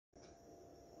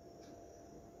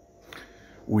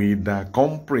with a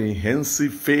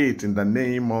comprehensive faith in the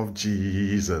name of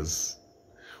Jesus.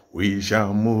 We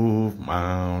shall move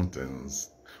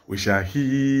mountains. We shall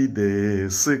heal the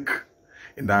sick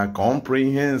in that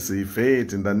comprehensive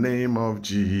faith in the name of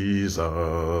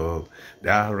Jesus.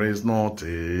 There is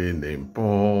nothing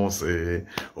impossible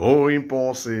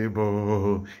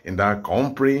in that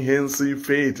comprehensive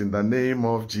faith in the name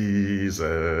of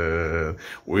Jesus.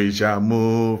 We shall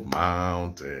move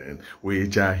mountains.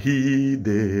 We shall heal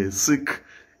the sick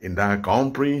in that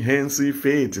comprehensive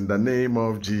faith in the name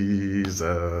of Jesus.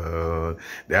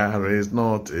 There is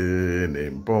nothing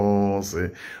impossible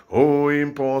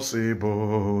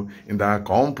in that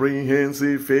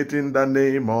comprehensive faith in the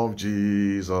name of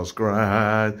Jesus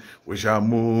Christ. We shall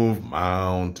move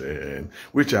mountains,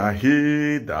 we shall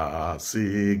heal the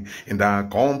sick in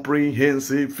that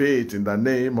comprehensive faith in the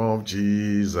name of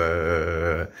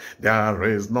Jesus. There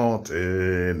is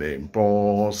nothing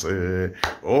impossible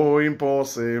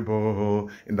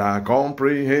in that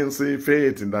comprehensive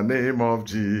faith in the name of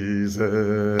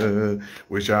Jesus.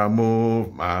 We shall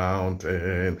move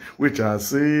mountains, we shall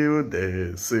heal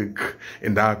the sick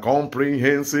in that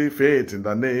comprehensive faith in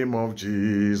the name of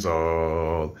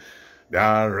Jesus.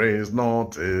 There is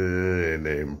nothing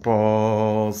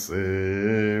impossible.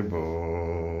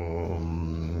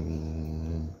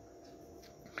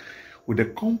 With a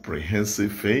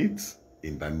comprehensive faith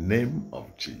in the name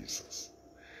of Jesus,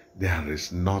 there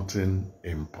is nothing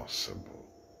impossible.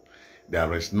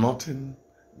 There is nothing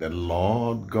the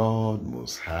Lord God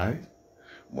Most High,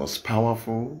 most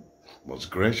powerful,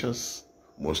 most gracious,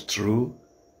 most true,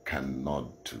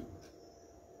 cannot do.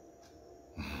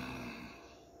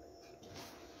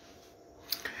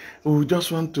 We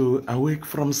just want to awake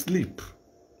from sleep.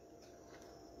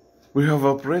 We have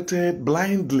operated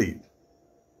blindly,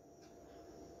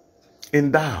 in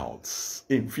doubts,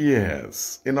 in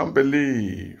fears, in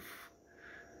unbelief,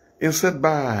 in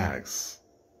setbacks.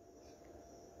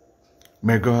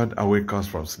 May God awake us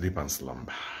from sleep and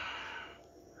slumber.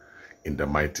 In the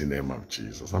mighty name of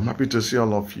Jesus. I'm happy to see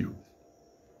all of you.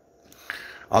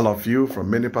 All of you from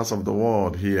many parts of the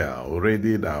world here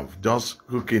already that have just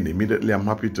hooked in immediately. I'm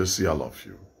happy to see all of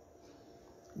you.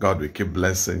 God will keep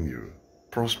blessing you,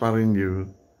 prospering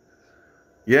you.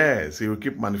 Yes, He will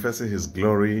keep manifesting His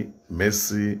glory,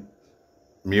 mercy,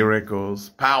 miracles,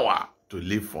 power to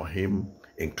live for Him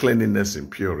in cleanliness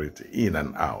and purity, in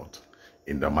and out,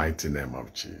 in the mighty name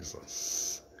of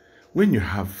Jesus. When you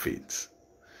have faith,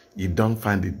 you don't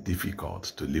find it difficult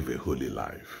to live a holy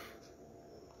life.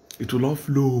 It will all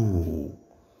flow.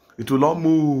 It will all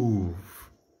move.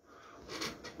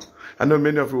 I know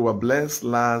many of you were blessed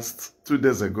last 2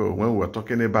 days ago when we were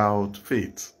talking about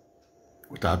faith.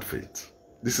 Without faith.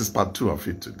 This is part 2 of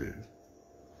it today.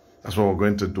 That's what we're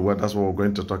going to do. That's what we're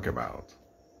going to talk about.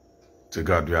 To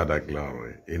God be all the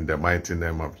glory in the mighty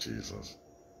name of Jesus.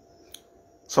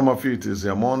 Some of you, it is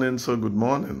your morning, so good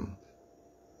morning.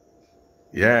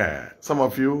 Yeah. Some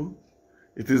of you,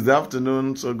 it is the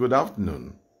afternoon, so good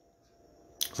afternoon.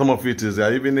 Some of you, it is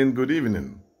your evening, good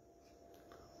evening.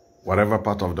 Whatever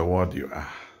part of the world you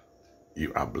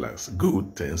are blessed.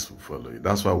 Good things will follow you.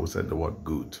 That's why we said the word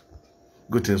good.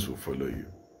 Good things will follow you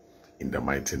in the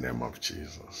mighty name of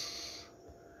Jesus.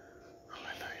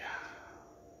 Hallelujah.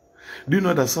 Do you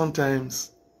know that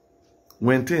sometimes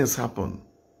when things happen,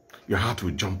 your heart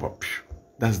will jump up?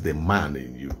 That's the man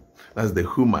in you. That's the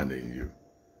human in you.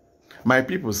 My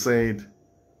people said,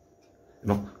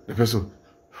 the person,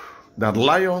 that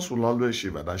lions will always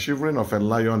shiver. The shivering of a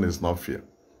lion is not fear.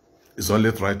 It's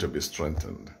only trying to be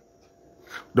strengthened.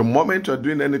 The moment you're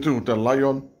doing anything with a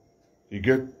lion, you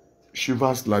get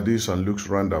shivers like this and looks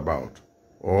round about.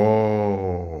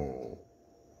 Oh,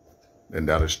 then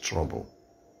there is trouble.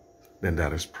 Then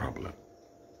there is problem.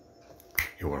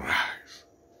 He will rise.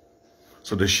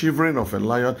 So the shivering of a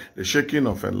lion, the shaking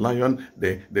of a lion,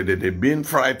 the being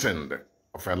frightened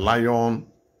of a lion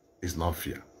is not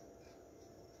fear.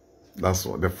 That's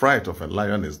what the fright of a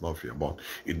lion is not fear, but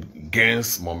it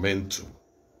gains momentum.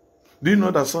 Do you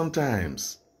know that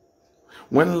sometimes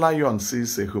when lion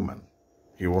sees a human,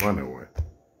 he will run away.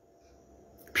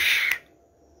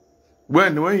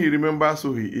 When he remembers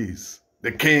who he is,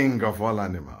 the king of all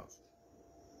animals,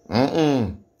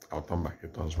 I'll turn back, he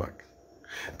turns back.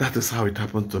 That is how it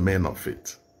happens to men of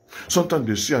faith. Sometimes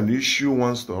they see an issue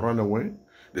wants to run away.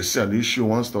 They see an issue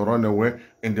wants to run away,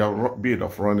 in their bid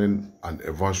of running, and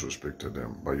a voice will speak to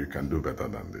them. But you can do better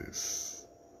than this.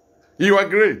 You are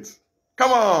great.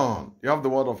 Come on. You have the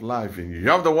word of life in you. You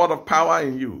have the word of power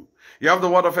in you. You have the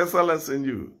word of excellence in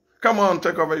you. Come on,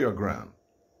 take over your ground.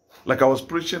 Like I was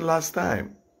preaching last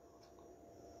time.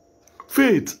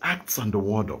 Faith acts on the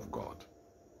word of God.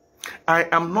 I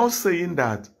am not saying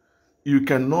that you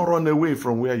cannot run away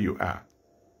from where you are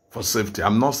for safety.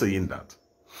 I'm not saying that.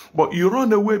 But you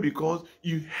run away because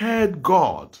you heard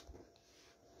God.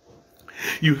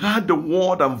 You heard the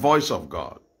word and voice of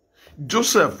God.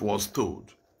 Joseph was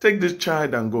told, take this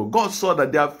child and go. God saw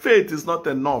that their faith is not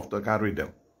enough to carry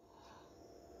them.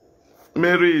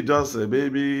 Mary, just a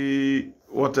baby,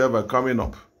 whatever, coming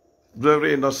up.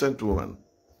 Very innocent woman.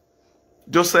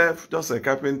 Joseph, just a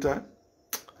carpenter.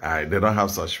 They don't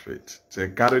have such faith. Say,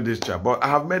 carry this child. But I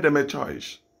have made them a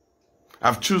choice.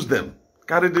 I've chosen them.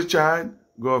 Carry this child,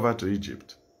 go over to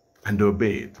Egypt. And they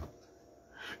obeyed.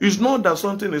 It's not that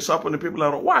something is happening. People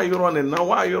are, why are you running now?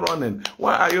 Why are you running?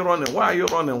 Why are you running? Why are you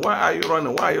running? Why are you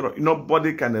running? Why are you running?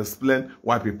 Nobody can explain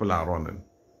why people are running.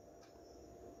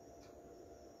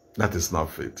 That is not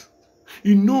faith.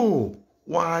 You know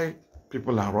why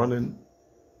people are running.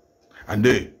 And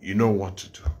then you know what to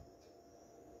do.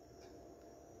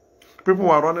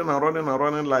 People are running and running and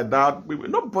running like that.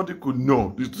 Nobody could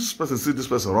know. This person see this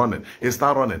person running. He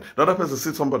start running. The other person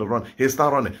see somebody run. He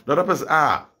start running. The other person,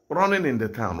 running in the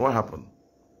town. What happened?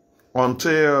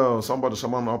 Until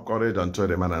someone up courage and told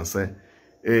the man and say,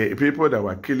 people that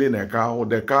were killing a cow,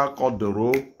 the cow caught the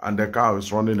rope and the cow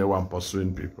is running away and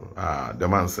pursuing people. The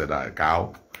man said,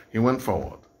 cow. He went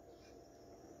forward.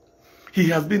 He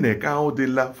has been a cow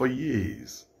dealer for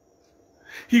years.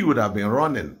 He would have been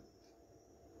running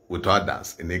with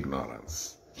others in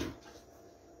ignorance.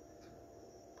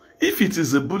 If it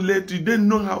is a bullet you didn't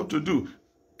know how to do,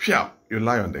 you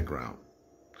lie on the ground.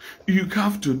 You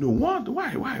have to know what,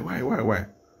 why?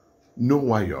 Know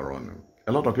why you're running.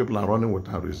 A lot of people are running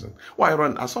without reason. Why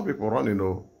run? I saw people running,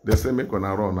 they say, make when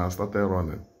I run, I started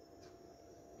running.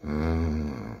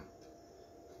 And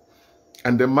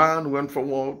the man went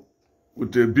forward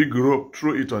with a big rope,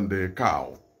 threw it on the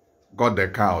cow, got the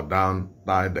cow down,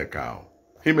 died the cow.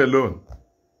 Him alone.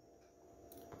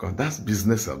 Because that's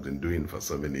business I've been doing for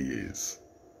so many years.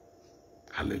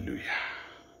 Hallelujah.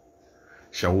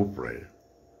 Shall we pray?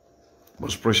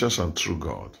 Most precious and true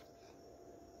God,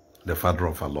 the Father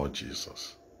of our Lord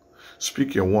Jesus,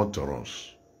 speak your word to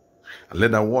us, and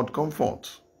let that word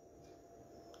comfort.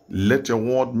 Let your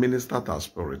word minister to our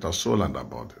spirit, our soul, and our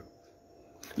body.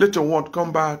 Let your word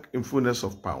come back in fullness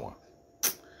of power,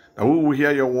 that we will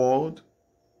hear your word,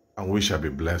 and we shall be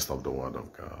blessed of the word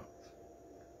of God.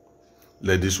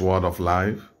 Let this word of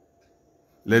life,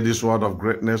 let this word of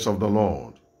greatness of the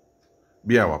Lord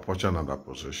be our portion and our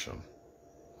possession.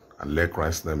 And let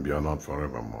Christ's name be honored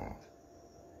forevermore.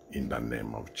 In the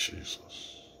name of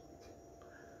Jesus.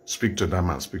 Speak to that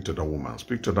man, speak to that woman,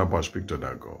 speak to that boy, speak to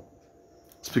that girl.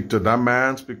 Speak to that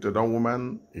man, speak to that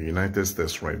woman in the United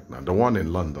States right now. The one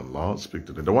in London, Lord, speak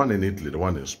to them. The one in Italy, the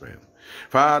one in Spain.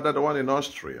 Father, the one in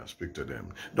Austria, speak to them.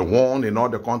 The one in all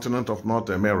the continent of North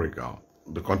America,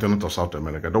 the continent of South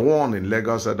America. The one in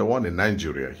Lagos, the one in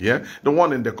Nigeria here. The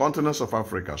one in the continents of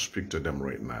Africa, speak to them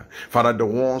right now. Father, the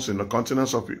ones in the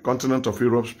continent of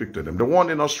Europe, speak to them. The one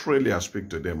in Australia, speak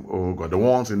to them. Oh God, the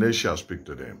ones in Asia, speak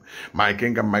to them. My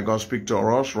King and my God, speak to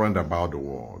us round about the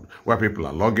world, where people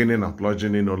are logging in and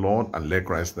plugging in, oh Lord, and let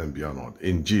Christ then be honored.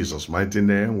 In Jesus' mighty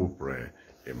name we pray.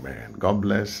 Amen. God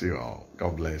bless you all.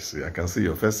 God bless you. I can see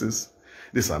your faces.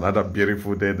 This is another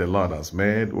beautiful day the Lord has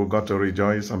made. We've got to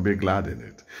rejoice and be glad in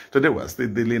it. Today we're still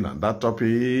dealing on that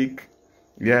topic.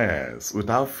 Yes,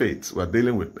 without faith. We're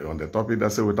dealing on the topic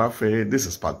that says without faith. This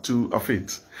is part 2 of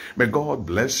it. May God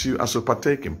bless you as you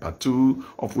partake in part 2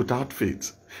 of without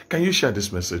faith. Can you share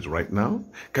this message right now?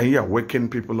 Can you awaken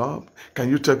people up? Can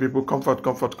you tell people comfort,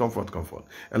 comfort, comfort, comfort?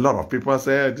 A lot of people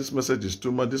say, hey, this message is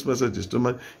too much, this message is too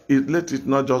much. Let it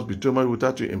not just be too much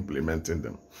without you implementing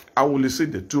them. I will see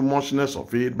the too muchness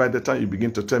of it by the time you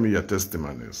begin to tell me your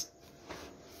testimonies.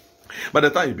 By the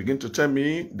time you begin to tell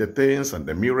me the things and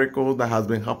the miracles that has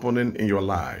been happening in your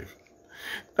life.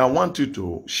 I want you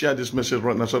to share this message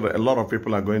right now so that a lot of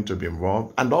people are going to be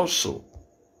involved. And also,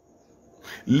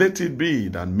 let it be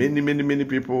that many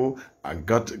people have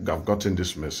gotten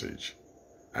this message,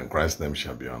 and Christ's name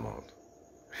shall be honored.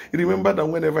 Remember that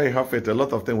whenever you have faith, a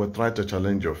lot of things will try to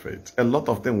challenge your faith. A lot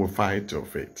of things will fight your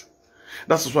faith.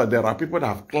 That's why there are people that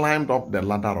have climbed up the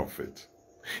ladder of faith.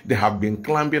 They have been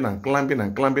climbing and climbing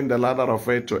and climbing the ladder of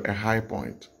faith to a high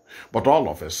point. But all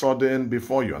of a sudden,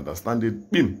 before you understand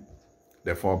it, boom,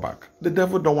 they fall back. The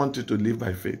devil don't want you to live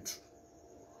by faith.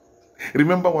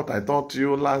 Remember what I taught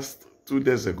you last 2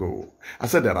 days ago. I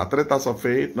said there are 3 types of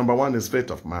faith. Number 1 is faith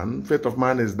of man. Faith of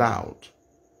man is doubt.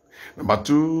 Number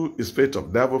 2 is faith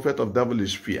of devil. Faith of devil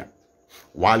is fear.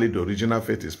 While the original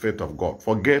faith is faith of God.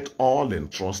 Forget all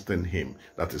and trust in him.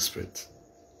 That is faith.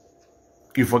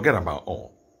 You forget about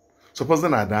all.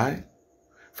 Supposing I die,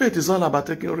 Faith is all about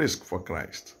taking risk for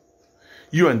Christ.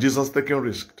 You and Jesus taking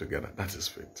risk together. That is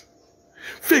faith.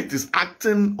 Faith is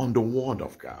acting on the word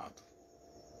of God.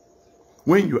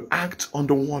 When you act on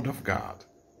the word of God.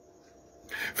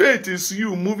 Faith is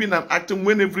you moving and acting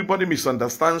when everybody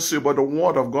misunderstands you, but the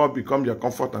word of God becomes your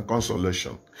comfort and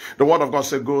consolation. The word of God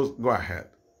says, go ahead.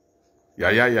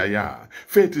 Yeah.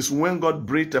 Faith is when God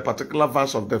breathed a particular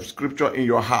verse of the scripture in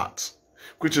your heart,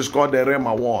 which is called the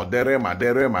Rhema word. The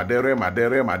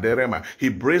Rhema. He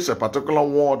breathes a particular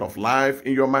word of life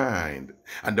in your mind.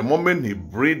 And the moment he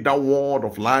breathes that word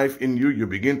of life in you, you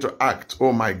begin to act.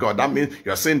 Oh my God, that means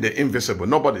you're seeing the invisible.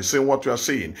 Nobody's saying what you're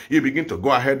seeing. You begin to go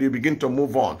ahead, you begin to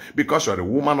move on. Because you're a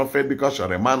woman of faith, because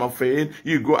you're a man of faith,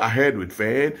 you go ahead with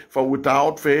faith. For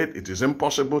without faith, it is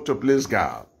impossible to please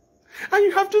God. And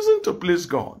you have chosen to please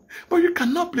God, but you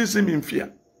cannot please him in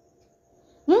fear.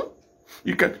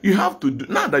 You have to do,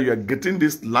 now that you are getting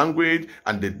this language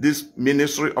and this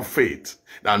ministry of faith,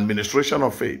 the administration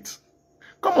of faith.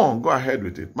 Come on, go ahead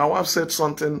with it. My wife said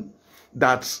something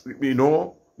that,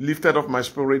 lifted up my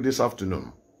spirit this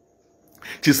afternoon.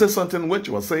 She said something when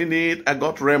she was saying it, I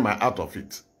got rhema out of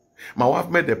it. My wife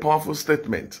made a powerful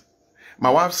statement. My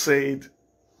wife said,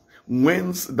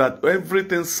 that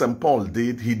everything St. Paul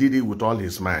did, he did it with all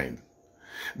his mind.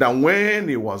 That when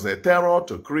he was a terror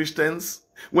to Christians,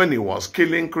 when he was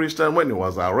killing Christians, when he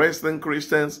was arresting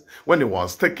Christians, when he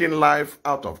was taking life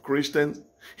out of Christians,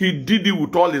 he did it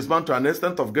with all his mind to an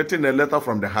extent of getting a letter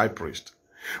from the high priest.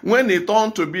 When he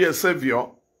turned to be a savior,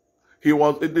 he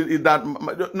was,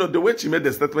 the way she made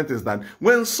the statement is that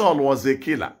when Saul was a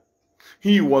killer,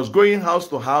 he was going house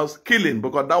to house killing,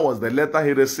 because that was the letter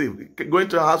he received. Going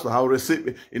to house,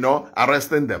 receiving,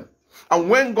 arresting them. And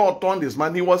when God turned his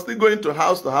mind, he was still going to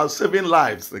house, saving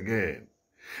lives again.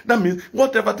 That means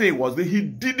whatever thing he was doing, he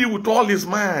did it with all his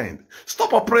mind.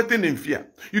 Stop operating in fear.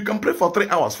 You can pray for 3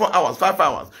 hours, 4 hours, 5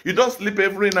 hours. You don't sleep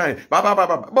every night.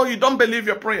 But you don't believe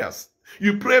your prayers.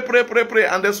 You pray,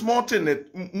 and the small thing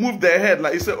that move their head,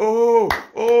 like you say, oh,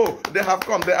 they have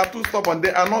come, they are too stubborn,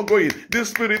 they are not going. This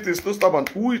spirit is too stubborn.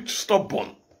 Which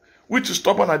stubborn? Which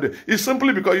stubborn are they? It's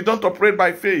simply because you don't operate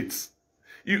by faith.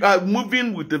 You are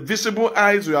moving with the visible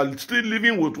eyes, you are still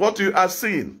living with what you are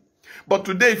seeing. But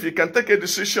today, if you can take a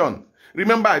decision,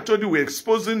 remember I told you we're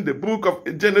exposing the book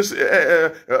of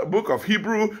Genesis, book of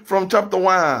Hebrew from chapter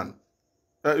 1.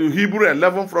 Hebrew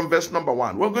 11 from verse number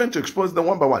 1. We're going to expose them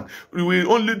one by one. We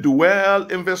only dwell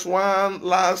in verse 1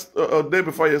 last day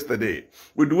before yesterday.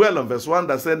 We dwell on verse 1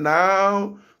 that said,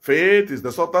 now faith is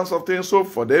the substance of things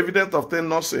hoped for, the evidence of things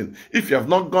not seen. If you have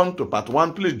not gone to part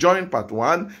 1, please join part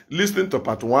 1. Listen to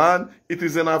part 1. It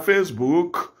is in our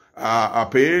Facebook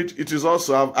page. It is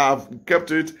also, I've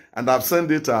kept it and I've sent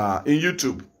it in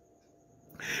YouTube.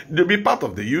 To be part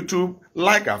of the YouTube,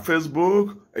 like our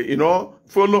Facebook,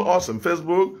 follow us on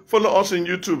Facebook, follow us on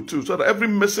YouTube too, so that every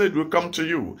message will come to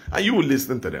you and you will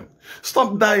listen to them.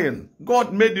 Stop dying.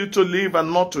 God made you to live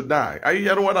and not to die. Are you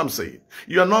hearing what I'm saying?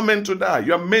 You are not meant to die.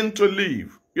 You are meant to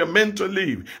live. You are meant to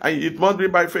live. And it must be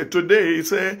by faith. Today, he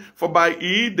said, for by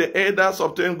it the elders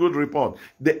obtain good report.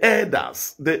 The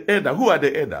elders, who are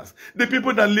the elders? The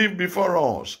people that lived before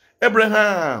us.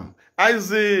 Abraham,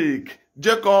 Isaac,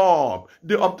 Jacob,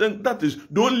 they obtain, that is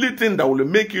the only thing that will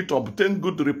make you to obtain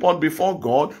good report before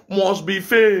God must be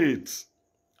faith.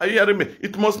 Are you hearing me?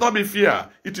 It must not be fear.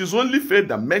 It is only faith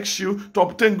that makes you to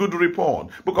obtain good report.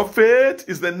 Because faith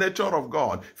is the nature of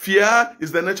God. Fear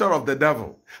is the nature of the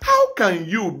devil. How can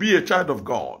you be a child of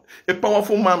God, a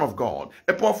powerful man of God,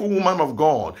 a powerful woman of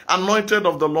God, anointed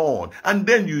of the Lord, and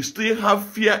then you still have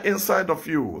fear inside of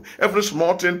you? Every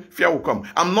small thing, fear will come.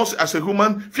 I'm not, as a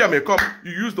human, fear may come.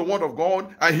 You use the word of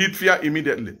God and hit fear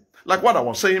immediately. Like what I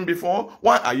was saying before,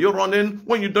 why are you running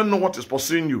when you don't know what is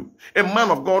pursuing you? A man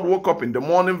of God woke up in the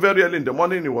morning, very early in the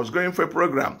morning, he was going for a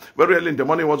program. Very early in the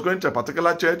morning, he was going to a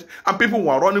particular church, and people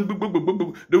were running.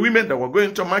 The women that were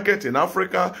going to market in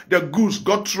Africa, their goods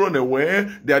got thrown away,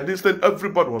 their distance,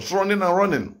 everybody was running and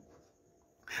running.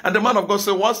 And the man of God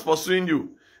said, what's pursuing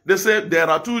you? They said, there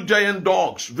are 2 giant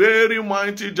dogs, very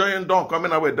mighty giant dogs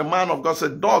coming away. The man of God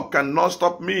said, dog cannot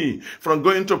stop me from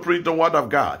going to preach the word of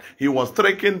God. He was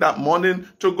trekking that morning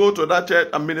to go to that church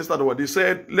and minister the word. He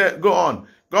said, go on.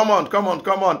 Come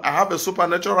on. I have a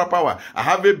supernatural power. I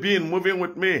have a being moving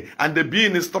with me. And the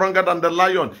being is stronger than the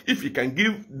lion. If he can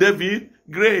give David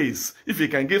grace, if he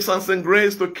can give Samson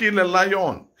grace to kill a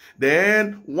lion,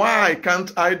 then why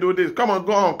can't I do this? Come on,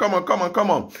 go on, come on, come on,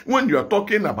 come on. When you are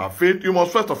talking about faith, you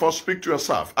must first of all speak to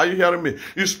yourself. Are you hearing me?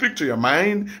 You speak to your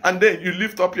mind, and then you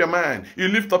lift up your mind. You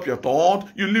lift up your thought,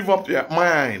 you lift up your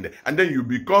mind, and then you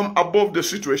become above the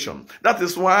situation. That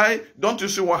is why, don't you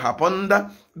see what happened?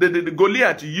 The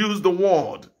Goliath used the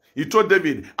word. He told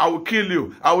David, I will kill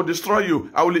you, I will destroy you,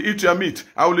 I will eat your meat,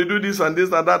 I will do this and this,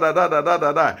 and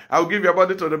that. I will give your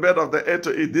body to the bed of the earth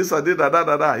to eat, this and this,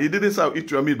 He didn't say, I'll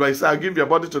eat your meat, but he said, I'll give your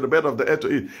body to the bed of the earth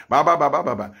to eat.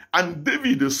 And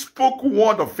David spoke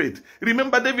word of faith.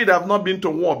 Remember, David have not been to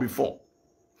war before.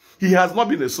 He has not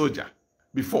been a soldier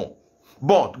before.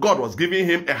 But God was giving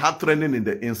him a hard training in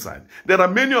the inside. There are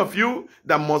many of you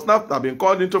that must not have been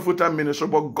called into full-time ministry,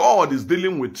 but God is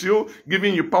dealing with you,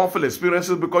 giving you powerful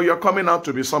experiences because you're coming out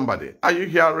to be somebody. Are you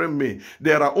hearing me?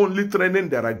 There are only training,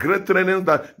 there are great trainings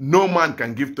that no man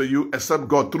can give to you except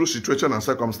God through situation and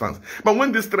circumstance. But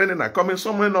when this training are coming,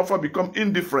 some of us become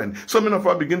indifferent. Some of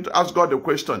us begin to ask God the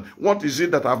question, what is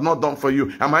it that I've not done for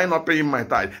you? Am I not paying my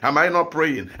tithe? Am I not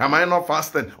praying? Am I not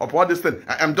fasting? Or what this thing?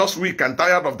 I'm just weak and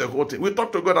tired of the whole thing. We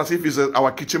talk to God as if he's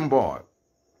our kitchen boy.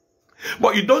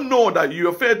 But you don't know that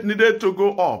your faith needed to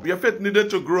go up. Your faith needed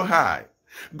to grow high.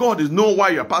 God is know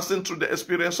why you're passing through the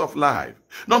experience of life.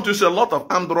 Don't you see a lot of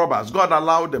armed robbers? God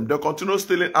allowed them. They'll continue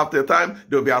stealing after a time.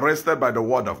 They'll be arrested by the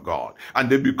word of God. And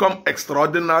they become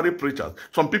extraordinary preachers.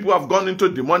 Some people have gone into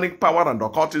demonic power and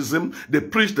occultism. They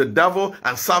preach the devil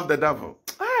and serve the devil.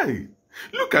 Hey,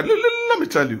 look at, let me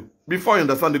tell you. Before you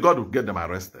understand, God will get them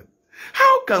arrested.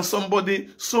 How can somebody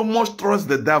so much trust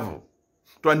the devil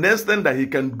to understand that he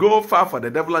can go far for the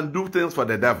devil and do things for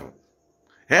the devil?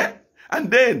 Eh?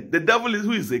 And then the devil is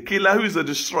who is a killer, who is a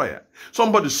destroyer.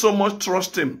 Somebody so much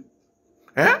trust him.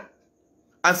 Eh?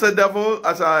 And say devil,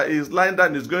 as he's lying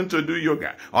down, is going to do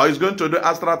yoga or he's going to do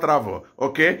astral travel.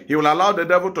 Okay? He will allow the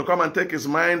devil to come and take his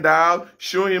mind out,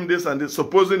 show him this and this,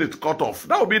 supposing it's cut off.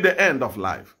 That would be the end of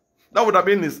life. That would have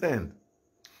been his end.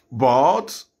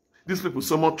 But these people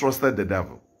so much trusted the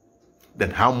devil. Then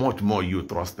how much more you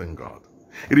trust in God?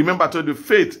 Remember, I told you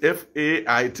faith,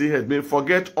 F-A-I-T, has been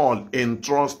forget all in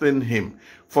trusting him.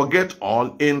 Forget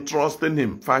all in trusting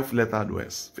him. 5-lettered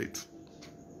words, faith.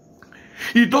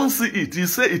 You don't see it. You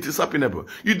say it is happenable.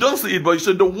 You don't see it, but you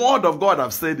say the word of God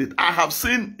have said it. I have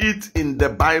seen it in the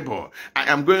Bible. I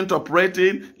am going to operate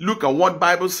it. Look at what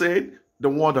Bible said. The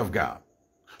word of God.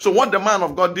 So what the man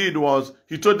of God did was,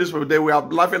 he told these people, they were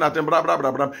laughing at him, blah, blah,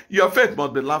 blah, blah. Your faith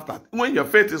must be laughed at. When your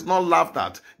faith is not laughed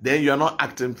at, then you're not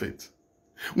acting faith.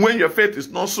 When your faith is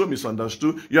not so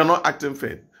misunderstood, you're not acting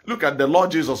faith. Look at the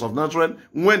Lord Jesus of Nazareth.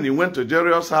 When he went to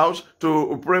Jairus' house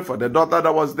to pray for the daughter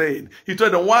that was dead, he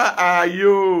told them, why are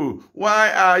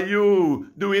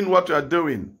you doing what you are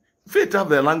doing? Faith have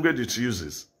the language it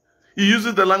uses. He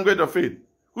uses the language of faith.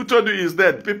 Who told you he's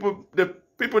dead? The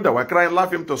people that were crying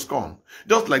laugh him to scorn.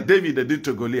 Just like David did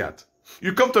to Goliath.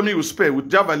 You come to me with spear, with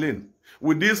javelin,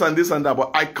 with this and this and that,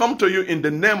 but I come to you in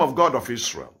the name of God of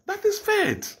Israel. That is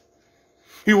faith.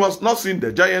 He was not seeing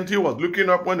the giant. He was looking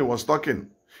up when he was talking.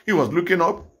 He was looking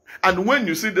up. And when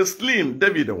you see the sling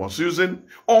David was using,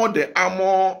 all the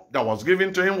armor that was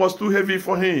given to him was too heavy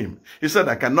for him. He said,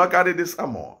 I cannot carry this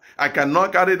armor. I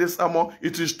cannot carry this armor.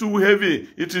 It is too heavy.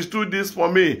 It is too this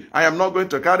for me. I am not going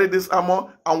to carry this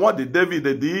armor. And what did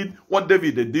David did? What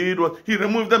David did was he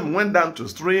removed them, went down to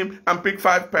stream and picked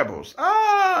 5 pebbles.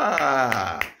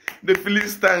 The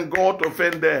Philistine got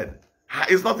offended.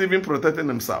 He's not even protecting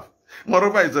himself.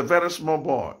 Moreover, he's a very small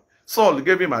boy. Saul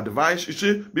gave him advice. You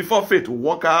see, before faith will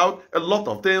work out, a lot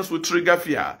of things will trigger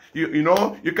fear. You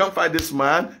know, you can't fight this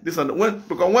man.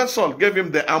 Because when Saul gave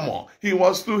him the armor, he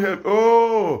was too heavy.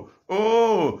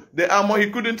 The armor, he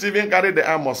couldn't even carry the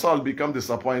armor. Saul became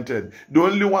disappointed. The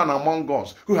only one among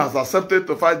us who has accepted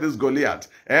to fight this Goliath,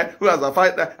 who has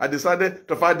decided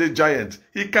to fight this giant,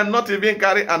 he cannot even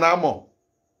carry an armor.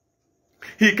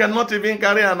 He cannot even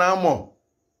carry an armor.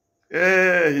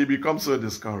 He becomes so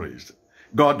discouraged.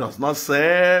 God does not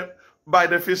save by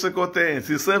the physical things.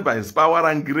 He saves by his power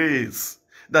and grace.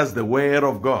 That's the word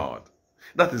of God.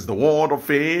 That is the word of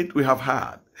faith we have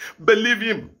had. Believe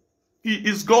him. He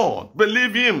is God.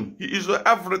 Believe him. He is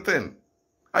everything.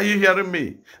 Are you hearing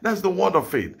me? That's the word of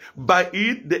faith. By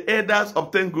it, the elders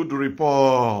obtain good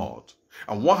report.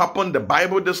 And what happened? The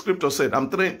Bible, the scripture said, I'm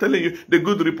telling you, the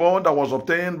good report that was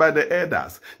obtained by the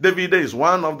elders. David is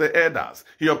one of the elders.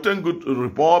 He obtained good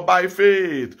report by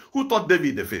faith. Who taught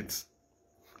David the faith?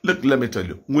 Look, let me tell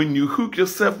you, when you hook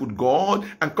yourself with God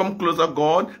and come closer to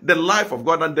God, the life of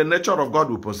God and the nature of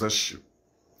God will possess you.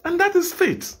 And that is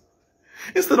faith.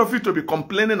 Instead of you to be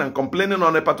complaining and complaining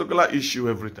on a particular issue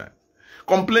every time.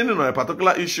 Complaining on a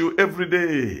particular issue every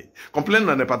day. Complaining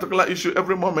on a particular issue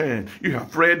every moment. You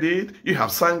have prayed it. You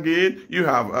have sang it. You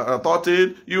have thought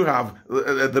it. You have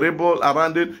dribbled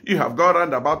around it. You have gone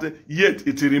around about it. Yet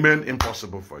it remains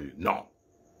impossible for you. No.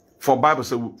 For Bible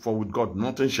says, for with God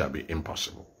nothing shall be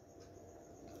impossible.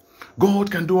 God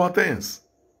can do all things.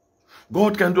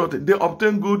 God can do all things. They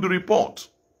obtain good report.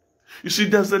 You see,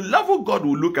 there's a level God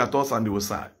will look at us and he will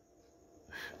say,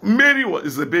 Mary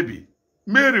is a baby.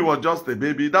 Mary was just a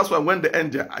baby. That's why when the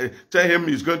angel tell him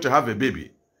he's going to have a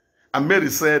baby, and Mary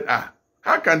said,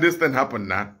 how can this thing happen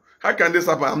now? How can this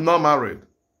happen? I'm not married.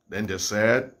 Then they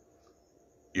said,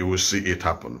 you will see it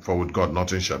happen. For with God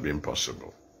nothing shall be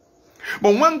impossible.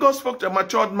 But when God spoke to a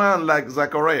matured man like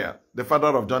Zechariah, the father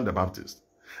of John the Baptist,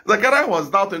 Zechariah was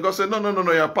doubting. God said, no,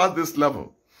 you are past this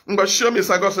level. But show me,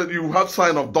 so God said, you have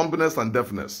sign of dumbness and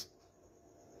deafness.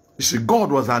 You see,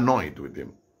 God was annoyed with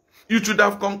him. You should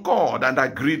have concurred and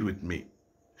agreed with me.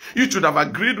 You should have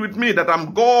agreed with me that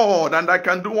I'm God and I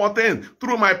can do all things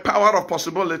through my power of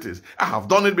possibilities. I have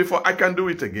done it before. I can do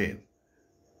it again.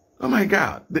 Oh my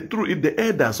God. Through it, the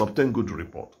elders obtain good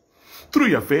report. Through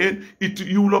your faith,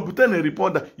 you will obtain a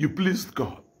report that you pleased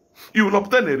God. You will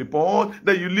obtain a report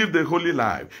that you lived a holy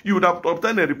life. You would have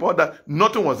obtained a report that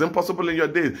nothing was impossible in your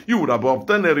days. You would have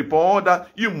obtained a report that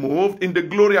you moved in the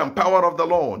glory and power of the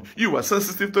Lord. You were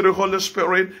sensitive to the Holy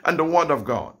Spirit and the Word of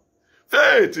God.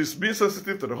 Faith is being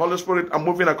sensitive to the Holy Spirit and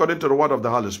moving according to the Word of the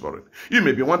Holy Spirit. You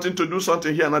may be wanting to do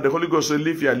something here, and the Holy Ghost say,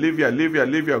 leave here, leave here, leave here,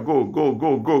 leave here,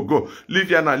 go. Leave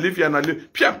here now, leave here now.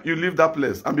 Piap, you leave that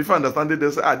place. And before understanding,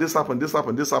 they say, this happened.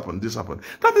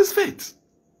 That is faith.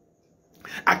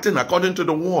 Acting according to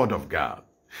the Word of God.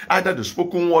 Either the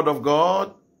spoken Word of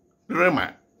God,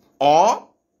 Rhema, or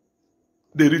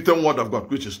the written Word of God,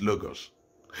 which is Logos.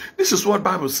 This is what the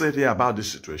Bible said here about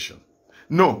this situation.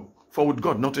 No. For with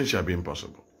God, nothing shall be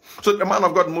impossible. So the man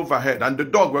of God moved ahead, and the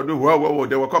dog were doing, whoa,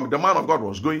 they were coming. The man of God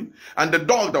was going, and the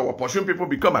dog that were pursuing people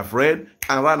became afraid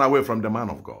and ran away from the man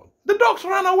of God. The dogs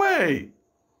ran away.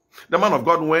 The man of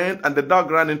God went, and the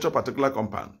dog ran into a particular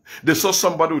compound. They saw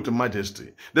somebody with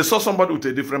majesty. They saw somebody with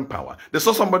a different power. They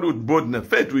saw somebody with boldness.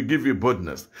 Faith will give you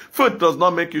boldness. Faith does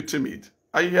not make you timid.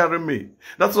 Are you hearing me?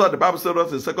 That's why the Bible says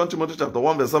us in 2 Timothy chapter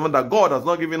 1 verse 7 that God has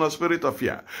not given us spirit of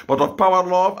fear, but of power,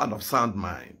 love, and of sound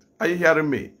mind. Are you hearing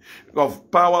me?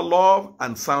 Of power, love,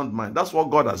 and sound mind. That's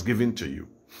what God has given to you.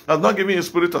 He has not given you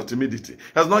spirit of timidity. He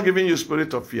has not given you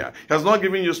spirit of fear. He has not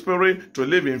given you spirit to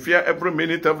live in fear every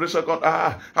minute, every second.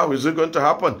 How is it going to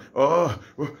happen?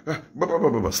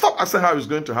 Stop asking how it's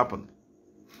going to happen.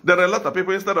 There are a lot of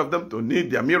people, instead of them to need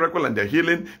their miracle and their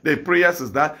healing, their prayers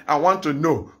is that, I want to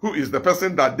know who is the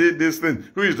person that did this thing.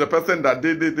 Who is the person that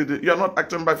did it. You're not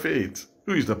acting by faith.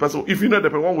 Who is the person? If you know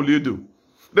the person, what will you do?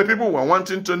 The people who are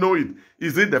wanting to know it.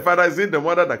 Is it the father? Is it the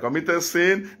mother that committed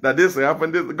sin? That this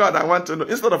happened? This? God, I want to know.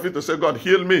 Instead of you to say, God,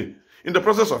 heal me. In the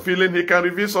process of healing, he can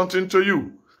reveal something to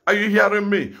you. Are you hearing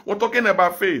me? We're talking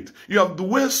about faith. You have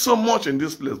dwelled so much in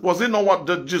this place. Was it not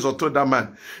what Jesus told that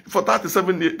man? For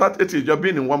 38 years, you have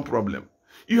been in one problem.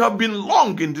 You have been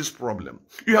long in this problem.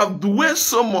 You have dwelled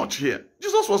so much here.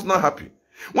 Jesus was not happy.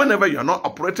 Whenever you are not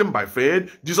operating by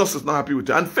faith, Jesus is not happy with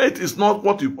you. And faith is not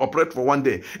what you operate for one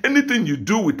day. Anything you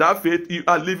do without faith, you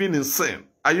are living in sin.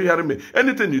 Are you hearing me?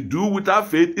 Anything you do without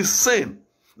faith is sin.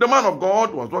 The man of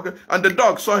God was walking, and the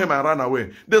dog saw him and ran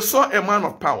away. They saw a man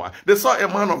of power. They saw a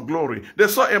man of glory. They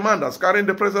saw a man that's carrying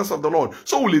the presence of the Lord.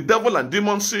 So will the devil and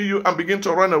demons see you and begin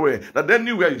to run away? That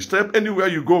anywhere you step, anywhere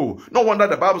you go. No wonder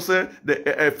the Bible said,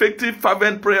 the effective,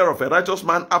 fervent prayer of a righteous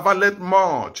man availeth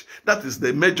much. That is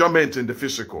the measurement in the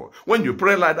physical. When you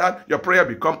pray like that, your prayer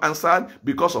become answered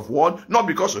because of what? Not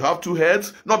because you have two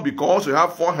heads, not because you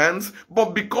have four hands,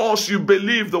 but because you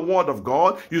believe the word of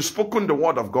God, you've spoken the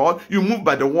word of God, you move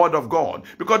by the word of God,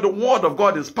 because the word of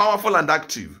God is powerful and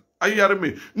active. Are you hearing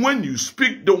me? When you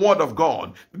speak the word of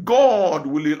God, God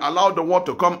will allow the word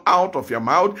to come out of your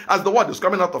mouth. As the word is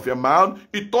coming out of your mouth,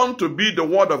 it turns to be the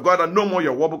word of God and no more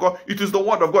your word, because it is the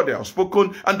word of God they have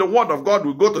spoken, and the word of God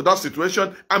will go to that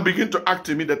situation and begin to act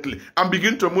immediately and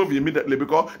begin to move immediately,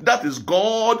 because that is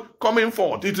God coming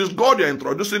forth. It is God you're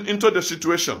introducing into the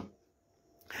situation.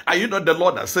 Are you not the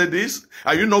Lord that said this?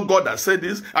 Are you not God that said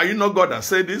this? Are you not God that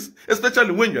said this?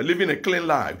 Especially when you're living a clean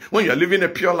life, when you're living a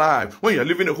pure life, when you're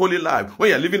living a holy life, when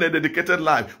you're living a dedicated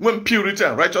life, when purity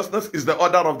and righteousness is the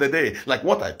order of the day. Like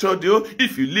what I told you,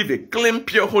 if you live a clean,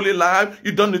 pure, holy life,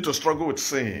 you don't need to struggle with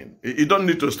sin. You don't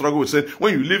need to struggle with sin.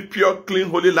 When you live pure, clean,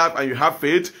 holy life and you have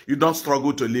faith, you don't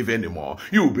struggle to live anymore.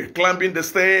 You will be climbing the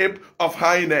step of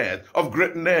highness, of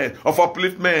greatness, of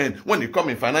upliftment. When you come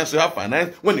in finance, you have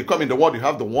finance. When you come in the world, you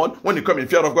have the word. When you come in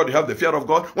fear of God, you have the fear of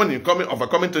God. When you come in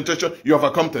overcoming temptation, you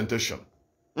overcome temptation.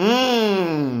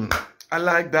 I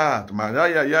like that, man.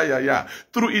 Yeah.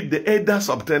 Through it, the elders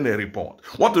obtain a report.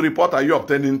 What report are you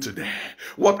obtaining today?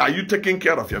 What are you taking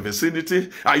care of your vicinity?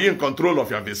 Are you in control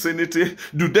of your vicinity?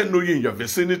 Do they know you in your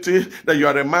vicinity? That you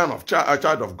are a man of a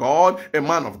child of God, a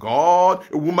man of God,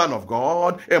 a woman of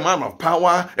God, a man of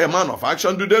power, a man of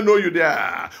action? Do they know you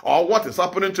there? Or what is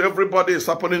happening to everybody is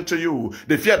happening to you?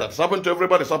 The fear that's happening to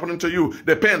everybody is happening to you.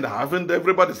 The pain that happened to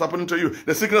everybody is happening to you.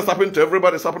 The sickness happening to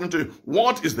everybody is happening to you.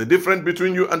 What is the difference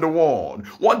between you and the world?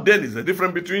 What then is the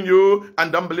difference between you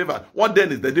and the unbeliever? What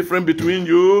then is the difference between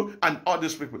you and all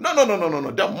these people?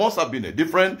 No. There must have been a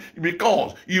difference,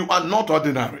 because you are not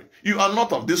ordinary. You are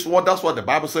not of this world. That's what the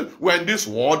Bible said. We're in this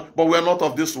world, but we're not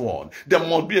of this world. There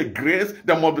must be a grace.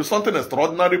 There must be something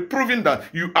extraordinary proving that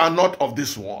you are not of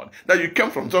this world. That you came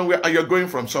from somewhere and you're going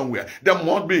from somewhere. There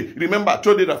must be. Remember, I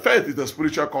told you that faith is a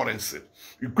spiritual currency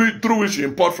through which you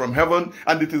import from heaven,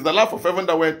 and it is the life of heaven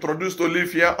that we're introduced to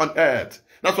live here on earth.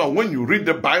 That's why when you read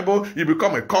the Bible, you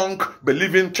become a conk,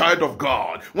 believing child of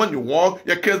God. When you walk,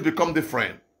 your case become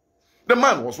different. The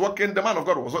man was walking, the man of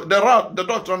God was walking. The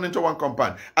dog turned into one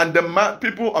compound, and the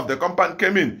people of the compound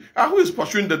came in. Who is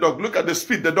pursuing the dog? Look at the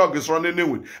speed the dog is running in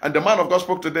with. And the man of God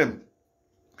spoke to them.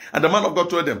 And the man of God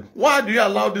told them, why do you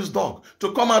allow this dog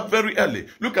to come out very early?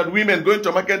 Look at women going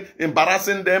to market,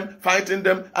 embarrassing them, fighting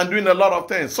them, and doing a lot of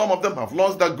things. Some of them have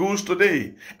lost their goods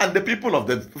today. And the people of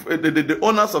the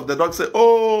owners of the dog say,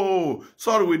 oh,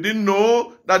 sorry, we didn't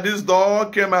know that this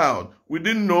dog came out. We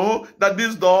didn't know that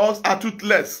these dogs are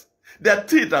toothless. Their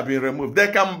teeth have been removed.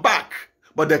 They can bark,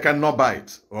 but they cannot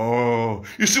bite. Oh,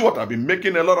 you see what I've been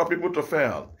making a lot of people to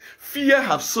fail. Fear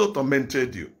has so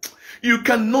tormented you. You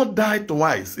cannot die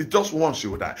twice. It's just once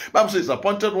you will die. Bible says it's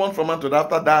appointed one from man to die,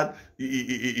 after that,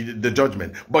 the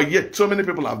judgment. But yet, so many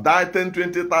people have died 10,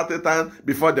 20, 30 times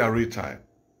before their real time.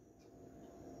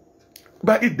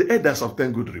 But the elders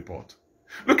obtained good report.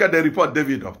 Look at the report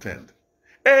David obtained.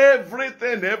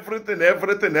 Everything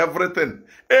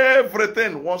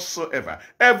whatsoever.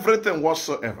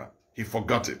 He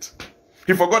forgot it.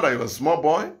 He forgot that he was a small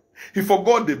boy. He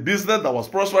forgot the business that was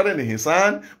prospering in his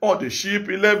hand, or the sheep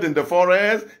he left in the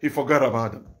forest. He forgot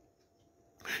about them.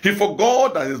 He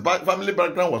forgot that his family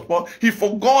background was poor. He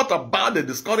forgot about the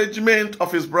discouragement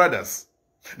of his brothers.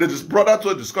 His brother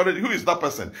told discouraged. Who is that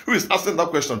person? Who is asking that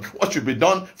question? What should be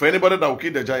done for anybody that will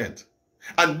kill the giant?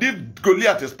 And if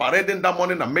Goliath is parading that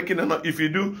morning and making enough, if you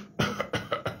do,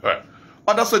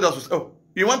 other soldiers will say, oh,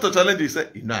 you want to challenge? He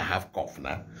said, you know, I have cough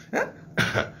now.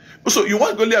 So you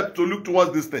want Goliath to look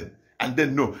towards this thing, and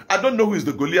then no, I don't know who is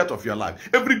the Goliath of your life.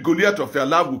 Every Goliath of your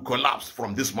life will collapse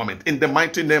from this moment in the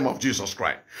mighty name of Jesus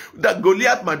Christ. That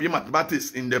Goliath might be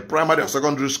mathematics in the primary or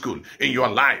secondary school in your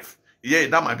life. Yeah,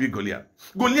 that might be Goliath.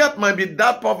 Goliath might be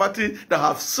that poverty that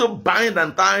have so bind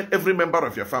and tied every member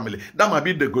of your family. That might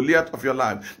be the Goliath of your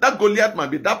life. That Goliath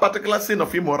might be that particular sin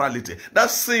of immorality,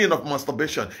 that sin of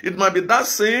masturbation. It might be that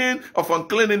sin of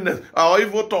uncleanness or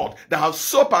evil thought that have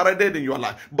so paraded in your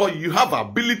life. But you have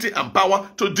ability and power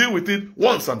to deal with it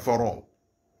once and for all.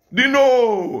 Do you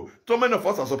know, so many of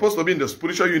us are supposed to be in the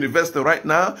spiritual university right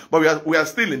now, but we are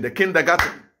still in the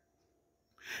kindergarten.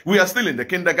 We are still in the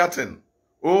kindergarten.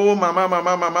 Oh,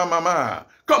 mama.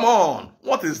 Come on.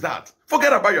 What is that?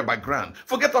 Forget about your background.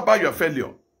 Forget about your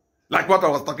failure. Like what I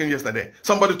was talking yesterday.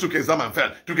 Somebody took exam and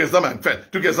failed. Took exam and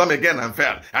failed. Took exam again and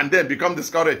failed. And then become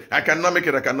discouraged. I cannot make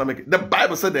it. The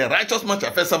Bible said the righteous man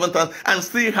shall fail 7 times and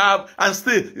still a righteous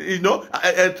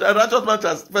man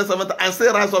shall fail 7 times and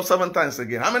still rise up 7 times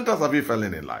again. How many times have you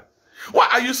fallen in life? Why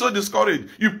are you so discouraged?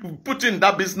 You put in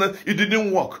that business, it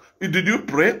didn't work. Did you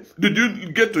pray? Did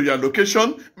you get to your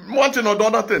location? One thing or the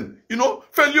other thing. You know,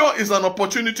 failure is an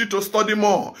opportunity to study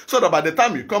more, so that by the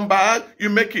time you come back,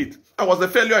 you make it. I was a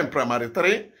failure in primary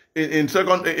 3. In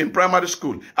primary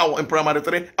school. In primary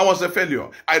 3, I was a failure.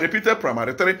 I repeated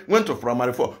primary 3, went to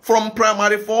primary 4. From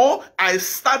primary 4, I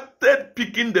started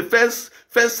picking the first,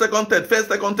 second,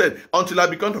 third, until I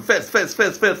became the first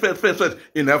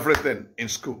in everything in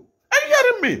school. Are you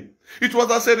hearing me? It was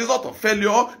as a result of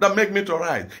failure that made me to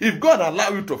rise. If God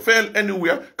allowed you to fail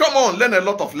anywhere, come on, learn a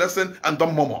lot of lessons and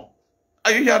don't murmur.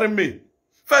 Are you hearing me?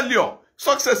 Failure.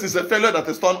 Success is a failure that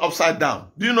is turned upside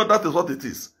down. Do you know that is what it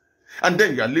is? And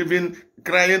then you are living,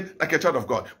 crying like a child of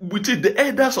God. With it, the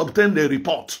elders obtained a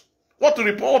report. What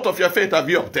report of your faith have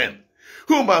you obtained?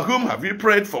 Whom have you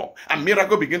prayed for? And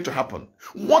miracle begin to happen.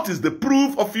 What is the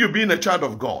proof of you being a child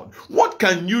of God? What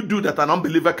can you do that an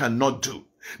unbeliever cannot do?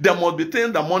 There must be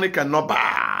things that money cannot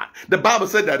buy. The Bible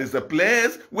said there is a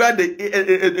place where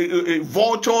the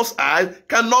vulture's eye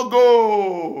cannot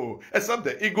go, except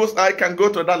the eagle's eye can go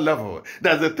to that level.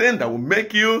 There's a thing that will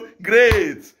make you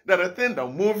great. There's a thing that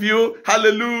will move you.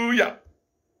 Hallelujah.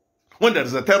 When there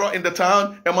is a terror in the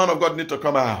town, a man of God needs to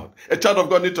come out. A child of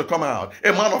God needs to come out.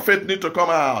 A man of faith needs to come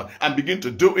out and begin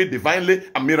to do it divinely.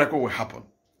 A miracle will happen.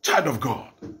 Child of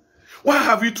God, why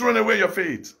have you thrown away your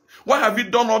faith? Why have you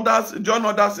joined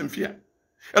others in fear?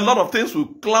 A lot of things will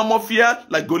clamor fear,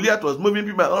 like Goliath was moving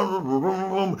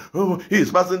people. He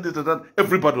is passing this and that.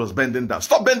 Everybody was bending down.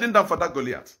 Stop bending down for that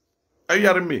Goliath. Are you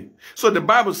hearing me? So the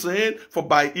Bible said, for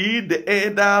by it the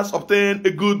elders obtained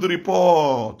a good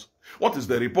report. What is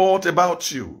the report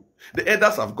about you? The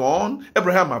elders have gone,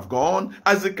 Abraham have gone,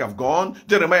 Isaac have gone,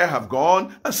 Jeremiah have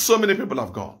gone, and so many people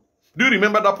have gone. Do you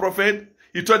remember that prophet?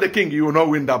 He told the king, you will not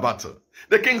win that battle.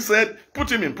 The king said,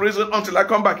 put him in prison until I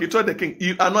come back. He told the king,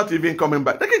 you are not even coming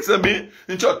back. The king said, me,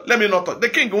 in church, let me not talk. The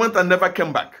king went and never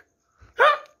came back.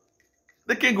 Huh?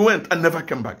 The king went and never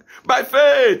came back. By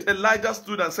faith, Elijah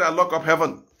stood and said, I lock up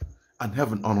heaven. And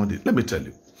heaven honored it. Let me tell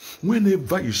you,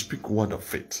 whenever you speak word of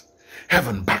faith,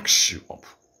 heaven backs you up.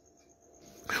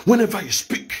 Whenever you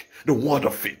speak the word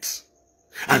of faith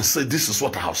and say, this is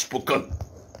what I have spoken,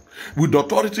 with the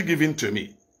authority given to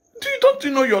me. Don't you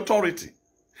know your authority?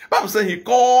 Bible says he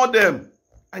called them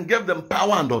and gave them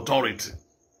power and authority.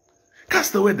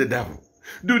 Cast away the devil.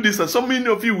 Do this, and so many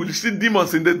of you will see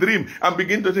demons in the dream and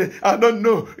begin to say, I don't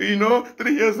know,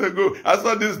 3 years ago, I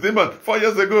saw this demon. 4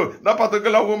 years ago, that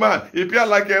particular woman, he appeared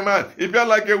like a man, he appeared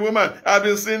like a woman. I've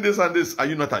been seeing this and this. Are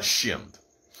you not ashamed?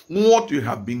 What you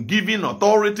have been given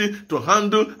authority to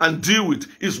handle and deal with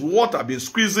is what I've been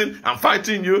squeezing and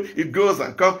fighting you. It goes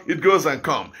and comes, it goes and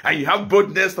comes. And you have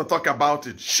boldness to talk about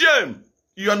it. Shame!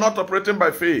 You are not operating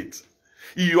by faith.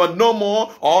 You are no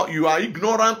more, or you are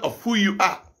ignorant of who you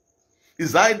are.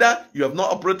 It's either you are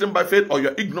not operating by faith or you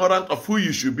are ignorant of who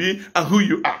you should be and who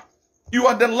you are. You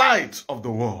are the light of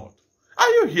the world. Are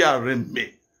you hearing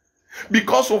me?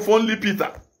 Because of only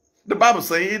Peter. The Bible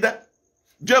says that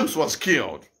James was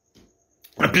killed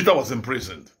and Peter was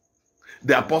imprisoned.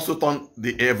 The apostle turned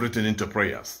everything into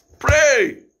prayers.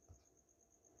 Pray!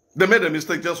 They made a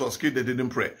mistake. James was killed. They didn't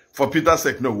pray. For Peter's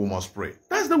sake, no, we must pray.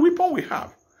 That's the weapon we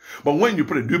have. But when you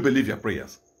pray, do you believe your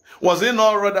prayers? Was it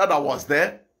not rather that was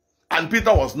there? And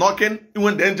Peter was knocking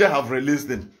when the angel have released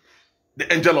him.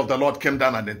 The angel of the Lord came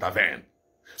down and intervened.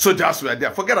 Soldiers were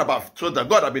there. Forget about soldiers.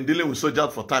 God had been dealing with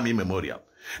soldiers for time immemorial.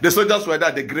 The soldiers were there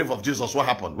at the grave of Jesus. What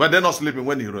happened? Were they not sleeping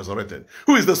when he resurrected?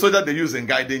 Who is the soldier they use in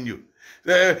guiding you?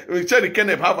 Cherry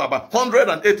Kenneth have about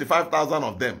 185,000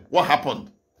 of them. What happened?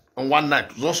 On one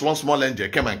night, just one small angel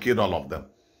came and killed all of them.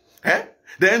 Eh?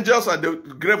 The angels at the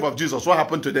grave of Jesus, what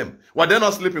happened to them? Were they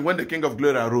not sleeping when the King of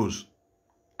Glory arose?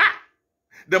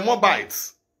 The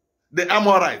Moabites, the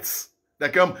Amorites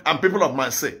that came, and people of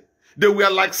Manasseh, they were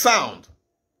like sound.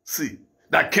 See,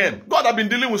 that came. God had been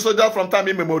dealing with soldiers from time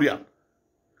immemorial.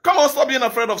 Come on, stop being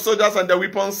afraid of soldiers and their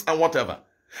weapons and whatever.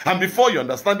 And before you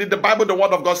understand it, the Bible, the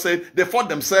word of God said, they fought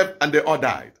themselves and they all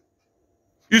died.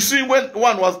 You see, when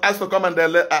one was asked to come and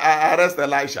arrest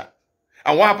Elisha,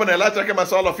 and what happened? Elijah came and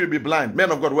said, all of you be blind.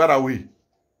 Men of God, where are we?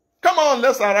 Come on,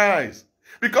 let's arise.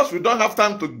 Because we don't have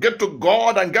time to get to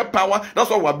God and get power. That's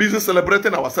why we're busy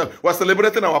celebrating ourselves. We're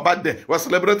celebrating our bad day. We're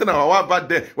celebrating our bad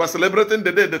day. We're celebrating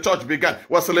the day the church began.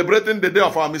 We're celebrating the day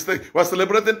of our mistake. We're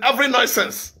celebrating every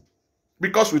nonsense.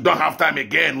 Because we don't have time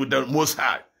again with the Most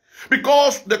High.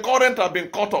 Because the current have been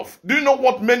cut off. Do you know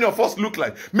what many of us look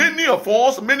like? Many of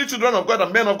us, many children of God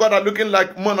and men of God are looking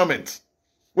like monuments.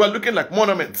 We're looking like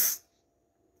monuments.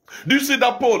 Do you see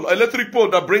that pole, electric pole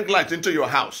that brings light into your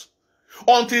house?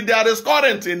 Until there is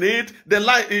current in it,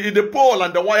 the pole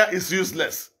and the wire is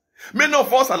useless. Many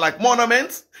of us are like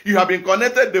monuments. You have been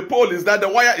connected, the pole is there, the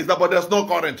wire is there, but there's no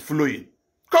current flowing.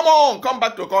 Come on, come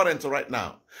back to current right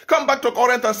now. Come back to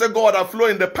current and say, God, I flow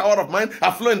in the power of mine.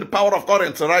 I flow in the power of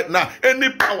current right now.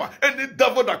 Any power, any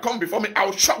devil that come before me,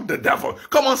 I'll shock the devil.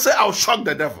 Come on, say, I'll shock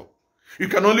the devil. You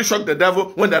can only shock the devil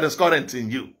when there is current in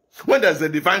you. When there's a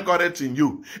divine current in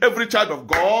you. Every child of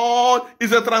God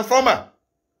is a transformer.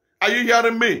 Are you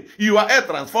hearing me? You are a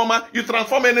transformer. You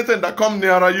transform anything that comes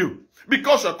nearer you.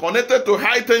 Because you're connected to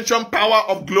high tension power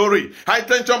of glory. High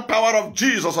tension power of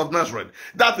Jesus of Nazareth.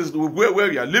 That is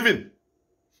where you are living.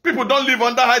 People don't live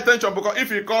under high tension because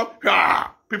if you come,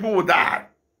 people will die.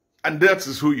 And that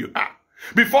is who you are.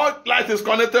 Before light is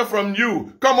connected from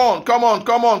you, come on, come on,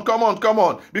 come on, come on, come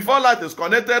on. Before light is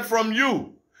connected from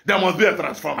you, there must be a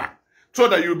transformer. so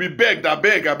that you'll be begged, I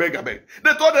beg.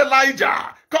 They told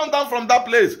Elijah, come down from that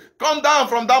place, come down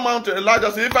from that mountain.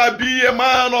 Elijah said, if I be a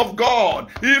man of God,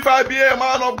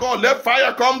 let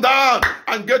fire come down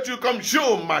and get you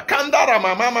consumed. And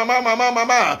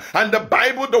the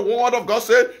Bible, the word of God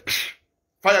said,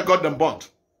 fire got them burnt.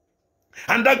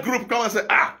 And that group come and say,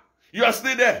 you are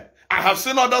still there. I have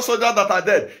seen other soldiers that are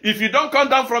dead. If you don't come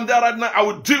down from there right now, I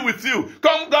will deal with you.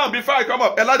 Come down before I come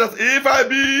up. Elijah said, if I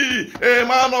be a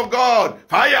man of God,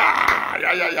 fire.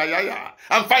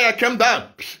 And fire came down.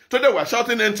 Today we're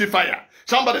shouting empty fire.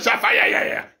 Somebody shout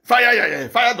fire, Fire.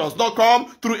 Fire does not come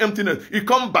through emptiness. It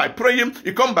comes by praying.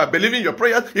 It comes by believing your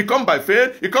prayers. It comes by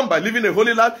faith. It comes by living a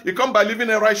holy life. It comes by living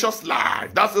a righteous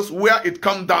life. That is where it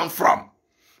comes down from.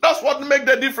 That's what makes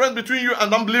the difference between you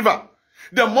and unbeliever.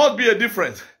 There must be a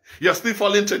difference. You're still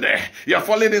falling today. You're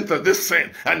falling into this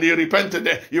sin. And you repent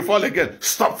today. You fall again.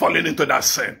 Stop falling into that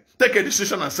sin. Take a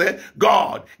decision and say,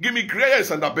 God, give me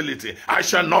grace and ability. I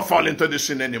shall not fall into this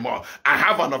sin anymore. I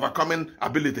have an overcoming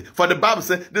ability. For the Bible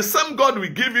says, the same God will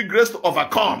give you grace to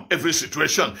overcome every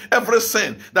situation, every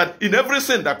sin. That in every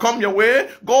sin that come your way,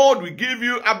 God will give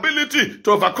you ability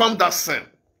to overcome that sin.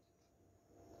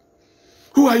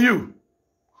 Who are you?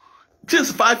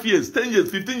 Just 5 years, 10 years,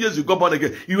 15 years, you got born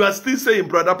again. You are still saying,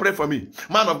 brother, pray for me.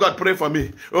 Man of God, pray for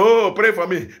me. Oh, pray for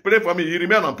me. Pray for me. You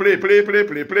remain on pray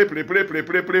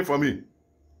for me.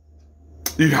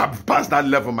 You have passed that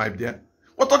level, my dear.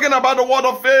 We're talking about the word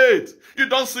of faith. You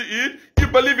don't see it. You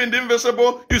believe in the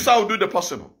invisible. You shall do the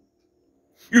possible.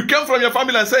 You came from your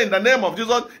family and say, in the name of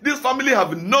Jesus, this family have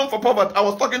been known for poverty. I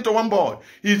was talking to one boy.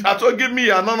 He told, give me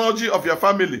an analogy of your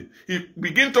family. He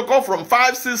began to call from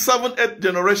 5, 6, 7, 8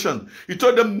 generation. He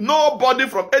told them, nobody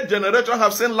from 8 generation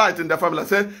have seen light in their family. I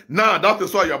said, nah, that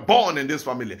is why you're born in this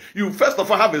family. You first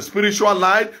of all have a spiritual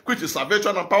light, which is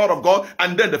salvation and power of God,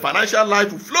 and then the financial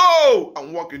light will flow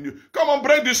and work in you. Come on,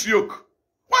 break this yoke.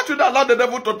 Why should I allow the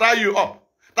devil to tie you up?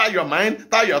 Tie your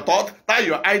mind, tie your thought, tie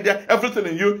your idea, everything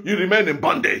in you, you remain in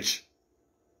bondage.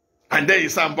 And then you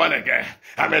say, I'm born again.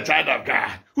 I'm a child of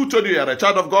God. Who told you you're a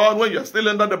child of God when you're still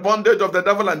under the bondage of the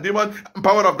devil and demon and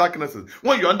power of darkness?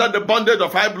 When you're under the bondage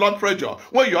of high blood pressure?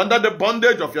 When you're under the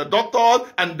bondage of your doctors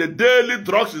and the daily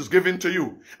drugs is given to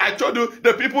you? I told you,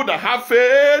 the people that have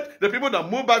faith, the people that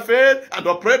move by faith and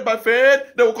operate by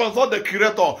faith, they will consult the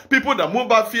Creator. People that move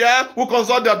by fear will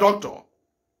consult their doctor.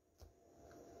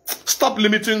 Stop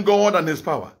limiting God and his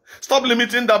power. Stop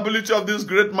limiting the ability of this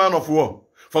great man of war.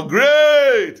 For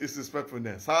great is his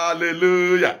faithfulness.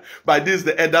 Hallelujah. By this,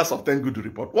 the elders obtain good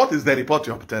report. What is the report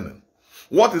you're obtaining?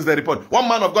 What is the report? One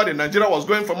man of God in Nigeria was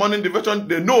going for morning devotion.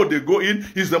 They know they go in.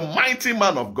 He's a mighty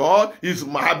man of God. He's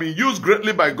have been used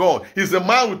greatly by God. He's a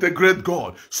man with a great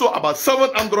God. So about 7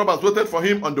 armed robbers waited for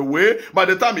him on the way. By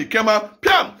the time he came out,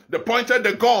 bam, they pointed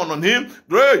the gun on him.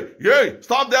 Hey,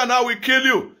 stop there now, we kill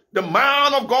you. The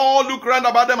man of God looked around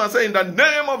about them and said, in the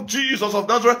name of Jesus of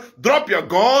Nazareth, drop your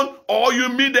gun or you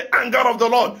meet the anger of the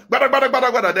Lord.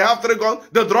 They have 3 guns.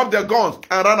 They dropped their guns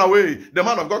and ran away. The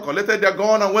man of God collected their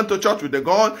gun and went to church with the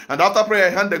gun. And after prayer,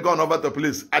 he handed the gun over to the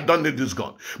police. I don't need this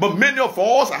gun. But many of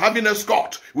us are having a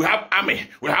escort. We have army.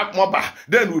 We have mobile.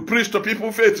 Then we preach to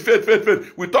people faith.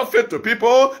 We talk faith to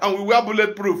people and we wear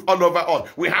bulletproof all over us.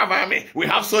 We have army. We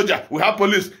have soldier. We have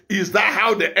police. Is that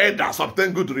how the elders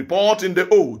obtain good report in the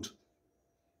old?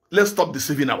 Let's stop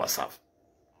deceiving ourselves.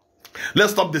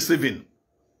 Let's stop deceiving.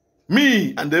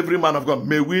 Me and every man of God,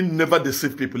 may we never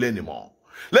deceive people anymore.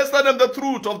 Let's tell them the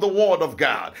truth of the word of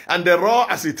God and the raw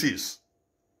as it is.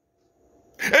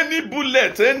 Any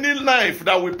bullet, any knife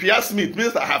that will pierce me, it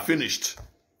means I have finished.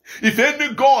 If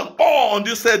any gun on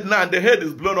this head now and the head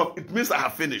is blown up, it means I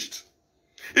have finished.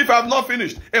 If I have not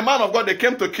finished, a man of God, they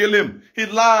came to kill him. He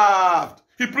laughed.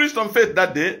 He preached on faith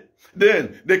that day.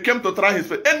 Then they came to try his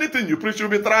faith. Anything you preach, you'll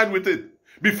be tried with it.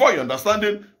 Before you understand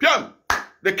it, bam,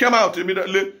 they came out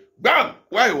immediately. Bam!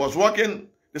 While he was walking,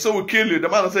 they said, we'll kill you. The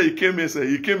man said, you came here.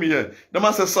 You came here. The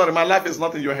man said, sorry, my life is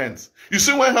not in your hands. You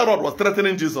see, when Herod was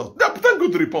threatening Jesus, they put a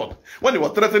good report. When he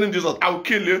was threatening Jesus, I will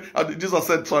kill you. Jesus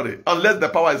said, sorry, unless the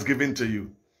power is given to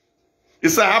you. He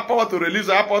said, I have power to release,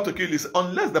 I have power to kill. He said,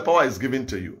 unless the power is given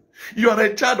to you. You are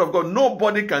a child of God.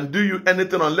 Nobody can do you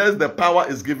anything unless the power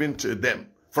is given to them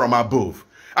from above.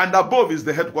 And above is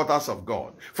the headquarters of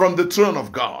God, from the throne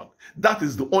of God. That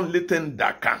is the only thing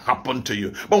that can happen to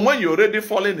you. But when you're already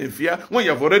falling in fear, when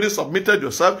you have already submitted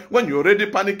yourself, when you're already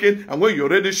panicking, and when you're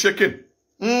already shaking,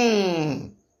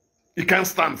 you can't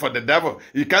stand for the devil.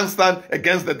 You can't stand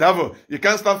against the devil. You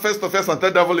can't stand face to face and tell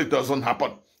the devil it doesn't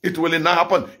happen. It will not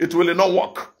happen. It will not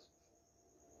work.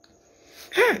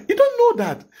 Hey, you don't know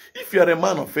that. If you are a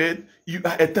man of faith, you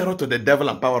are a terror to the devil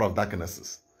and power of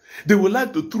darknesses. They would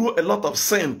like to throw a lot of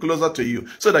sin closer to you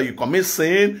so that you commit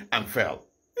sin and fail.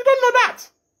 You don't know that.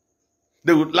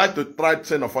 They would like to try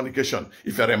sin of fornication.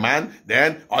 If you're a man,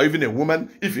 then, or even a woman,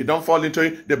 if you don't fall into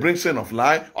it, they bring sin of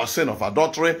lie or sin of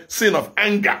adultery, sin of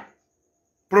anger,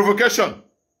 provocation,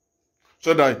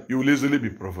 so that you will easily be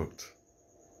provoked.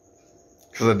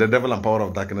 So that the devil and power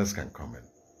of darkness can come in.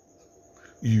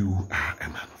 You are a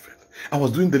man of it. I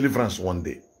was doing deliverance one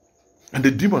day, and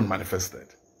the demon manifested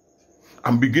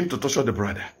and began to torture the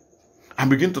brother.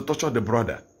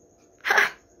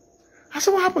 Ha! I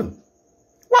said, what happened?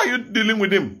 Why are you dealing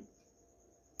with him?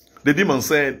 The demon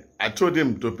said, I told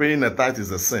him to paying a tithe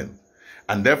is a sin.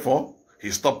 And therefore,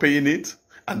 he stopped paying it.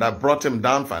 And I brought him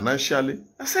down financially.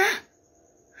 I said,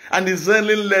 and he's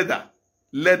selling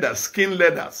leather, skin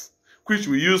leathers, which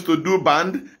we use to do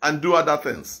band and do other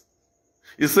things.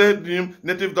 He said,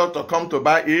 native doctor come to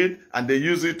buy it, and they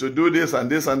use it to do this and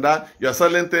this and that. You're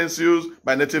selling things used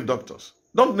by native doctors.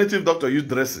 Don't native doctors use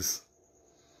dresses?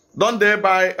 Don't they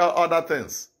buy other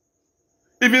things?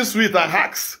 Even sweet and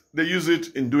hacks, they use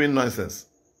it in doing nonsense.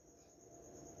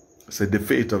 So the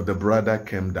fate of the brother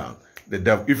came down. The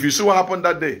devil, if you see what happened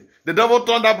that day, the devil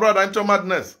turned that brother into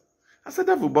madness. I said,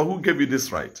 devil, but who gave you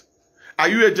this right? Are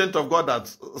you a agent of God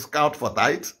that scout for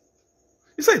tithe?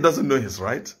 He said he doesn't know his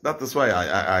right. That is why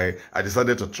I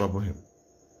decided to trouble him.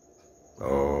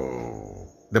 Oh,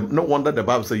 no wonder the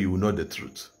Bible says you will know the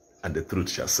truth, and the truth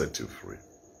shall set you free.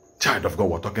 Child of God,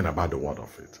 we're talking about the word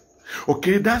of it.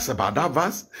 Okay, that's about that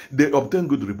verse. They obtain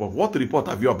good report. What report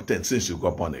have you obtained since you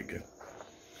got born again?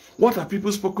 What have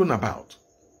people spoken about?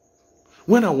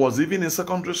 When I was even in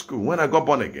secondary school, when I got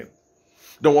born again,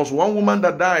 there was one woman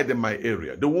that died in my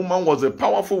area. The woman was a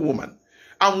powerful woman.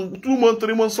 And 2 months,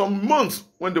 3 months, some months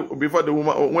after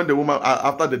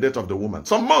the death of the woman,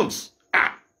 some months,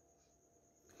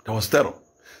 there was terror.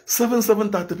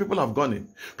 7:30 people have gone in.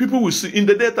 People will see in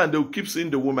the daytime, they will keep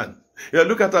seeing the woman. Yeah,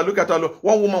 look at her, look at her.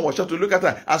 One woman was shouting, look at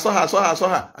her. I saw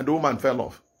her. And the woman fell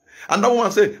off. And that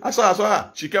woman said, I saw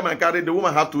her. She came and carried, the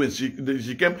woman had twins.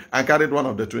 She came and carried one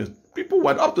of the twins. People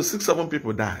were, up to 6, 7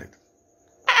 people died.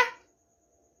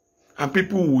 And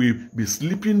people will be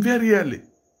sleeping very early.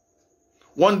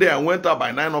 One day I went out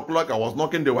by 9 o'clock. I was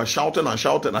knocking. They were shouting and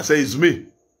shouting. I said, it's me.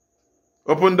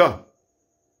 Open door.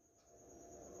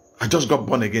 I just got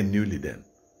born again newly then.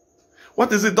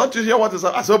 What is it? Don't you hear what is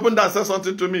it? I said, open door and say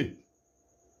something to me.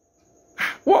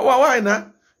 Why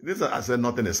now? I said,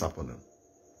 nothing is happening.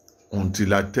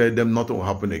 Until I tell them nothing will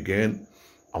happen again.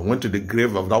 I went to the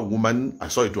grave of that woman. I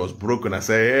saw it was broken. I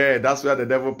said, hey, that's where the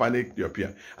devil panicked you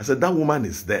appear. I said, that woman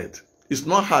is dead. It's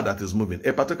not her that is moving.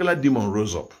 A particular demon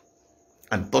rose up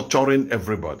and torturing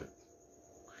everybody.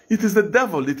 It is the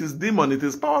devil, it is demon, it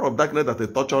is power of darkness that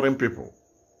is torturing people.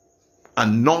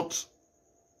 And not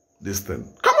this thing.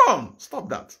 Come on, stop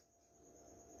that.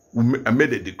 I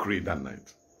made a decree that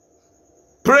night.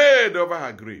 Prayed over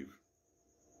her grave.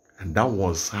 And that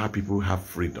was how people have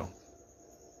freedom.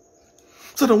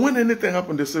 So that when anything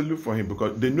happened, they say, look for him,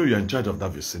 because they know you're in charge of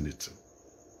that vicinity.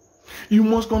 You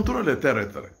must control the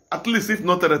territory. At least, if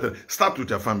not territory, start with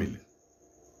your family.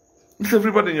 Let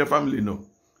everybody in your family know.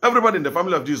 Everybody in the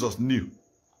family of Jesus knew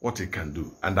what he can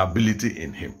do and the ability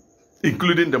in him,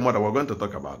 including the mother. We're going to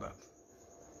talk about that.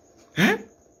 Eh?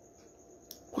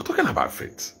 We're talking about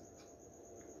faith.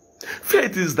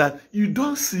 Faith is that you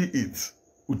don't see it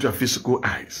with your physical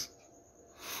eyes.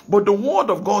 But the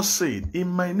word of God said, in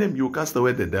my name you cast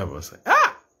away the devil. Say,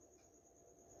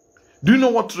 do you know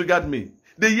what triggered me?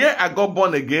 The year I got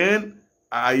born again,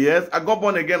 yes, I got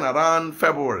born again around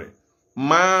February.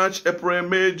 March, April,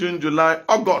 May, June, July,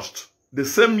 August. The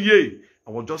same year, I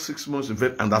was just 6 months in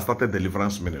faith and I started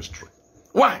deliverance ministry.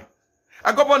 Why?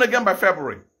 I got born again by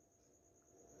February.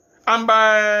 And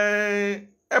by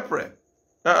April,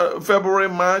 February,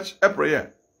 March, April, yeah.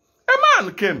 A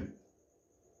man came.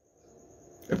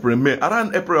 April, May,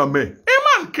 around April or May.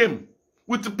 A man came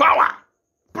with power,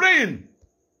 praying.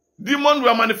 Demons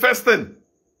were manifesting.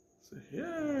 I said,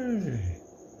 hey.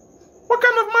 What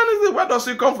kind of man is this? Where does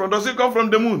he come from? Does he come from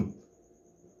the moon?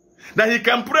 That he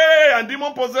can pray and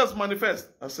demon possess manifest.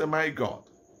 I said, my God.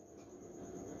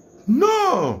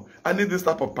 No, I need this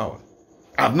type of power.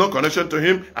 I have no connection to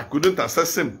him. I couldn't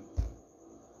access him.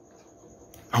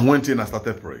 I went in and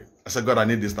started praying. I said, God, I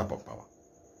need this type of power.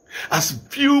 As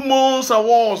few months I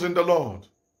was in the Lord,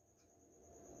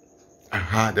 I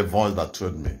heard a voice that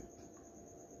told me,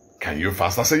 can you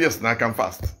fast? I said, yes, now I can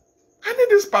fast. I need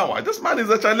this power. This man is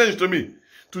a challenge to me.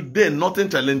 Today, nothing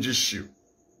challenges you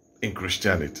in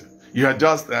Christianity. You are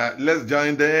just, let's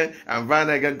join there and find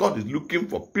again. God is looking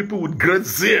for people with great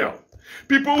zeal.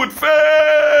 People with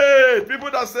faith. People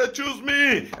that that said, choose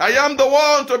me. I am the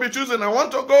one to be chosen. I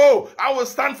want to go. I will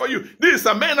stand for you. These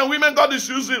are men and women God is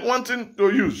using, wanting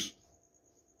to use.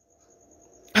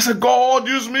 I said, God,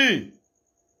 use me.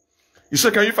 He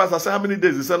said, can you fast? I said, how many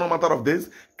days? He said, no matter of days.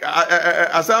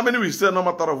 I said, how many weeks? He said, no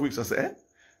matter of weeks. I said, eh?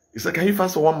 He said, can you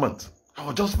fast for 1 month? I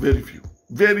was just very few.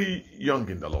 Very young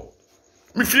in the Lord.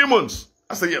 A few months.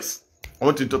 I said, yes. I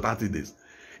went into 30 days.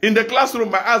 In the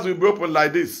classroom, my eyes will be open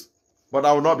like this. But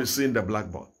I will not be seeing the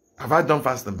blackboard. Have I done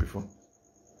fasting before?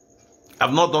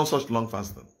 I've not done such long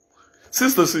fasting.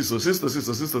 6 to 6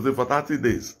 to 3 for 30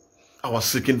 days. I was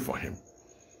seeking for him.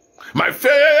 My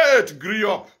faith grew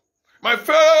up. My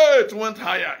faith went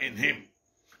higher in him.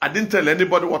 I didn't tell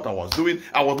anybody what I was doing.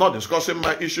 I was not discussing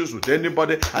my issues with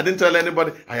anybody. I didn't tell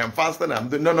anybody I am fasting.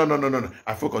 No.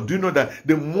 I focus. Do you know that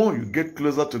the more you get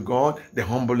closer to God, the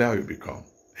humbler you become?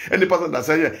 Any person that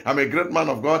says, yeah, I'm a great man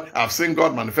of God, I've seen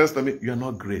God manifest to me, you're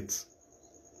not great.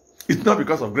 It's not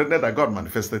because of greatness that God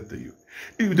manifested to you.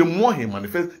 The more he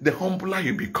manifests, the humbler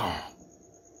you become.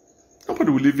 Nobody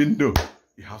will even know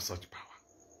you have such power.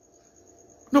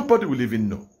 Nobody will even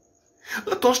know.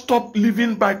 Let us stop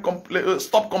living by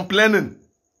stop complaining.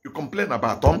 You complain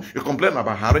about Tom, you complain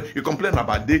about Harry, you complain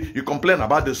about Dick, you complain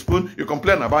about the spoon, you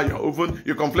complain about your oven,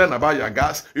 you complain about your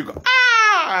gas.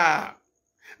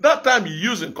 That time you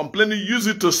use in complaining, use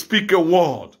it to speak a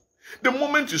word. The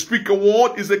moment you speak a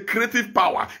word is a creative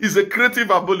power, is a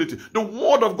creative ability. The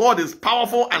word of God is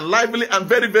powerful and lively and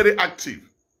very, very active.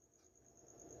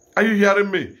 Are you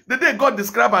hearing me? The day God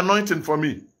described anointing for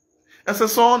me, I said,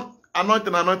 son,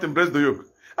 anointing, breaks the yoke.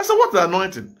 I said, what's the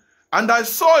anointing? And I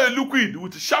saw a liquid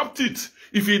with sharp teeth.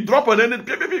 If you drop on anything,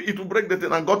 it will break the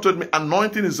thing. And God told me,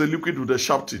 anointing is a liquid with a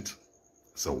sharp teeth.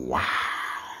 I said, wow.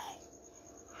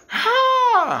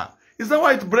 Is that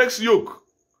why it breaks yoke?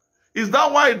 Is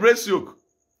that why it breaks yoke?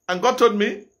 And God told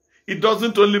me, it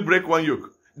doesn't only break one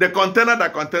yoke. The container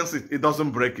that contains it, it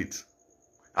doesn't break it.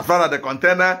 As far as the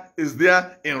container is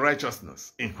there in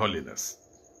righteousness, in holiness.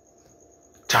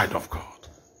 Child of God.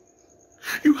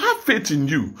 You have faith in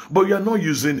you, but you are not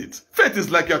using it. Faith is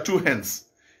like your 2 hands.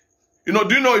 You know,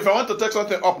 do you know if I want to take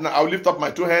something up now, I'll lift up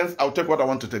my 2 hands, I'll take what I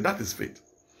want to take. That is faith.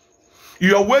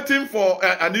 You are waiting for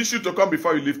an issue to come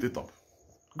before you lift it up.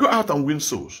 Go out and win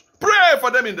souls. Pray for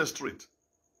them in the street.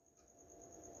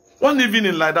 One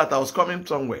evening like that, I was coming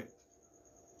somewhere.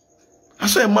 I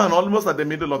saw a man almost at the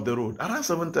middle of the road. Around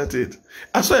 7:38.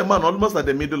 I saw a man almost at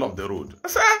the middle of the road. I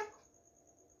said,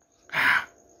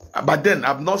 but then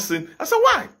I've not seen. I said,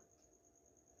 why?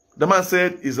 The man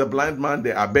said, he's a blind man.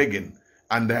 They are begging.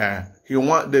 And he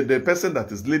want the person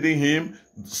that is leading him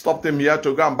stopped him here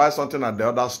to go and buy something at the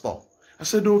other store. I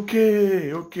said,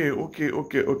 okay.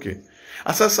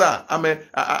 I said, sir,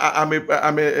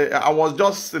 I was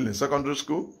just still in secondary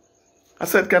school. I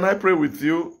said, can I pray with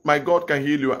you? My God can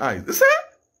heal your eyes. He said,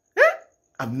 yeah.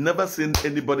 I've never seen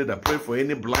anybody that prayed for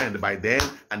any blind by then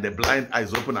and the blind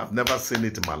eyes open. I've never seen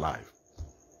it in my life.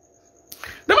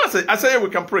 The man said, I said, yeah, we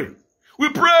can pray.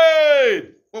 We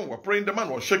prayed. When we were praying, the man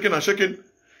was shaking and shaking.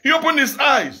 He opened his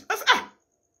eyes. I said,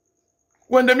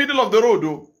 we're in the middle of the road,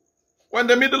 though. We're in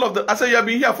the middle of the... I said, you have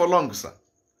been here for long, sir.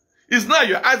 It's now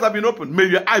your eyes have been opened. May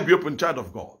your eye be open, child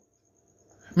of God.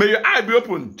 May your eye be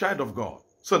open, child of God,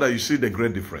 so that you see the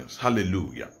great difference.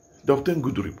 Hallelujah. They obtain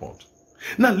good report.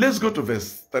 Now, let's go to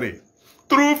verse 3.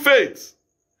 Through faith,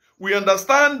 we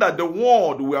understand that the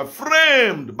world we are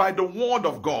framed by the word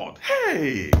of God.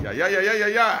 Hey,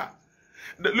 yeah.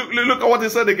 Look at what he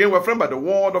said again. We're framed by the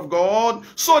word of God,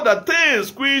 so that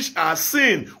things which are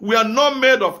seen, we are not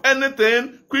made of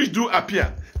anything which do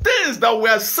appear. Things that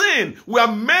were seen were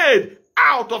made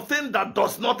out of things that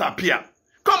does not appear.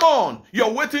 Come on,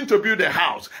 you're waiting to build a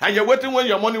house, and you're waiting when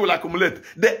your money will accumulate.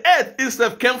 The earth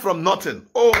itself came from nothing.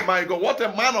 Oh my God, what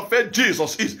a man of faith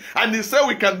Jesus is. And he said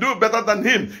we can do better than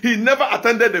him. He never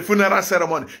attended the funeral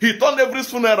ceremony. He turned every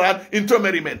funeral into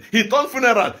merriment. He turned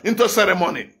funeral into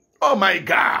ceremony. Oh my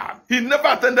God, he never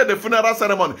attended the funeral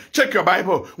ceremony. Check your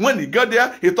Bible. When he got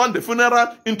there, he turned the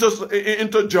funeral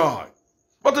into joy.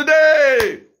 But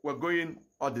today, we're going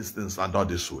all these things and all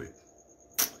this way.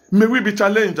 May we be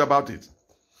challenged about it.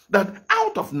 That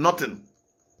out of nothing,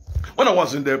 when I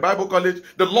was in the Bible college,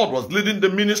 the Lord was leading the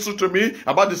ministry to me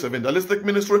about this evangelistic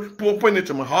ministry, putting it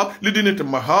in my heart, leading it in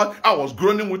my heart. I was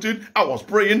groaning with it. I was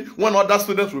praying. When other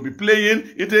students will be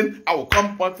playing, eating, I will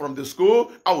come back from the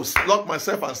school. I will lock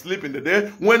myself and sleep in the day.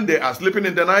 When they are sleeping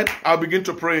in the night, I'll begin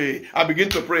to pray. I begin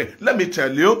to pray. Let me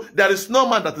tell you, there is no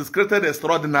man that is created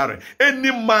extraordinary.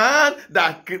 Any man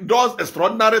that does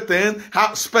extraordinary things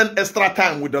has spent extra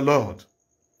time with the Lord.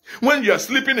 When you are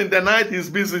sleeping in the night, he's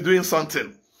busy doing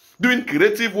something. doing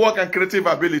creative work and creative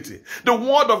ability. The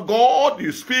word of God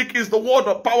you speak is the word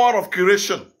of power of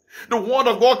creation. The word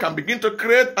of God can begin to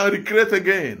create and recreate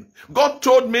again. God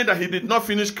told me that he did not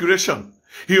finish creation.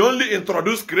 He only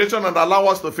introduced creation and allowed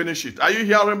us to finish it. Are you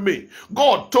hearing me?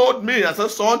 God told me as a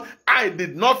son, I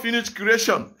did not finish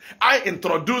creation. I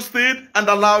introduced it and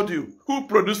allowed you. Who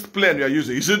produced the plane you are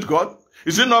using? Is it God?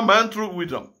 Is it not man through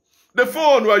wisdom? The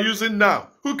phone we are using now,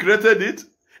 who created it?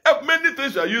 Many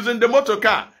things you are using, the motor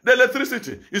car, the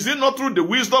electricity. Is it not through the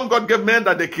wisdom God gave men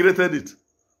that they created it?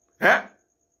 Eh?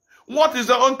 What is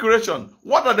your own creation?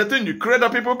 What are the things you create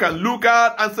that people can look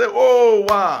at and say, oh,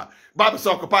 wow. Bible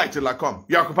says, occupy till I come.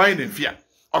 You're occupying in fear,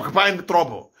 occupying in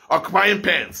trouble, occupying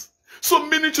pains. So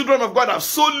many children of God have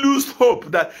so lost hope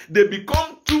that they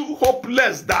become too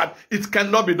hopeless that it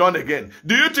cannot be done again.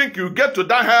 Do you think you get to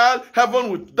that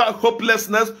heaven with that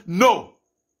hopelessness? No.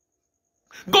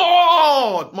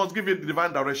 God must give you the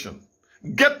divine direction.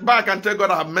 Get back and tell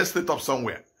God I have messed it up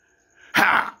somewhere.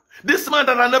 Ha! This man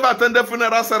that I never attended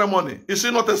funeral ceremony, is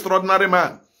he not an extraordinary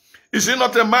man? Is he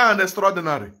not a man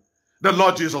extraordinary? The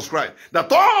Lord Jesus Christ, that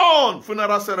turned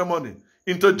funeral ceremony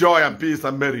into joy and peace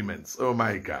and merriment. Oh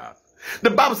my God.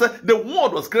 The Bible said the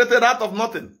world was created out of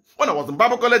nothing. When I was in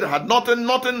Bible college, I had nothing.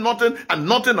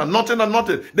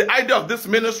 The idea of this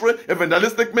ministry,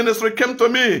 evangelistic ministry, came to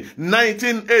me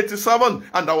 1987,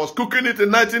 and I was cooking it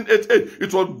in 1988.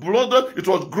 It was blooded, it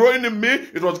was growing in me,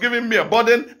 it was giving me a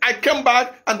burden. I came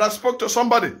back and I spoke to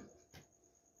somebody.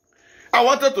 I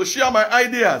wanted to share my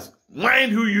ideas.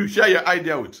 Mind who you share your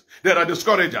idea with. There are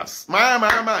discouragers.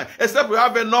 Except we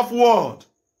have enough word.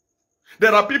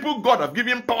 There are people God have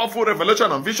given powerful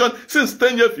revelation and vision since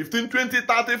 10 years, 15, 20,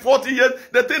 30, 40 years.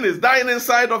 The thing is dying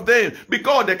inside of them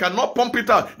because they cannot pump it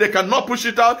out. They cannot push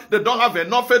it out. They don't have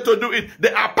enough faith to do it.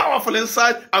 They are powerful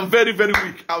inside and very, very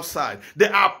weak outside. They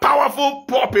are powerful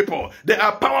poor people. They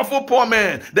are powerful poor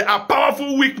men. They are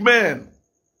powerful weak men.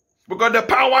 Because the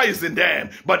power is in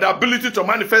them, but the ability to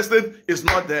manifest it is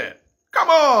not there. Come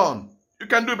on. You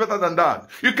can do better than that.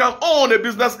 You can own a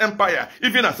business empire,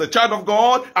 even as a child of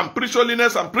God, and preach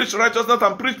holiness, and preach righteousness,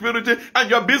 and preach purity, and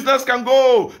your business can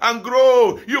go and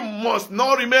grow. You must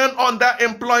not remain under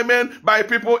employment by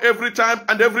people every time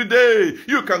and every day.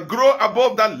 You can grow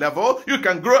above that level. You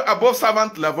can grow above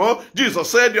servant level. Jesus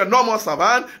said, you're no more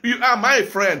servant. You are my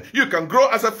friend. You can grow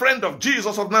as a friend of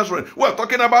Jesus of Nazareth. We're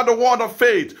talking about the word of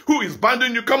faith. Who is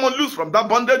binding you? Come on, loose from that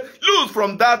bondage. Loose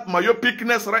from that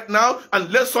myopicness right now,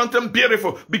 and let something beautiful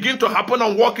begin to happen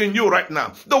and work in you right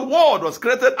now. The world was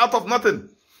created out of nothing.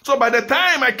 So by the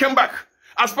time I came back,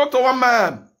 I spoke to one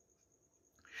man.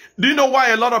 Do you know why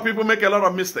a lot of people make a lot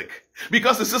of mistakes?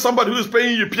 Because they see somebody who is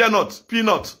paying you peanut.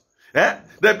 Eh?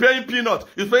 They're paying peanut.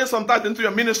 You're paying some tithe into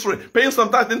your ministry, paying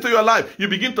some tithe into your life. You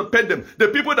begin to pay them. The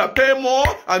people that pay more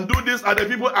and do this are the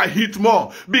people I hit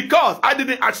more. Because I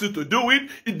didn't ask you to do it.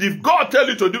 If God tell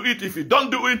you to do it, if you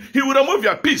don't do it, he will remove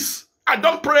your peace. I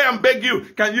don't pray and beg you.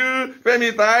 Can you pay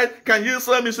me tithe? Can you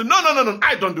serve me? No.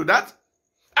 I don't do that.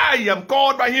 I am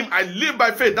called by him. I live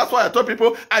by faith. That's why I tell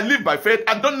people I live by faith.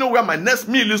 I don't know where my next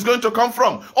meal is going to come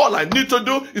from. All I need to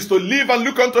do is to live and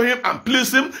look unto him and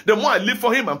please him. The more I live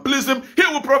for him and please him, he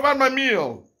will provide my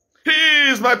meal. He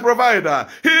is my provider.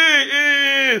 He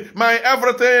is my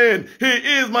everything.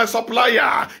 He is my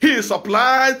supplier. He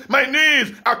supplies my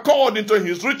needs according to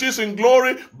his riches in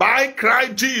glory by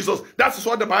Christ Jesus. That's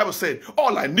what the Bible said.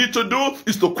 All I need to do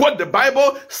is to quote the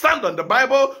Bible, stand on the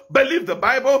Bible, believe the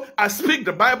Bible, I speak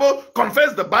the Bible,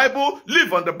 confess the Bible,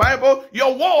 live on the Bible.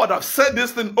 Your word have said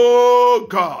this thing. Oh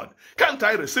God. Can't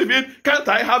I receive it? Can't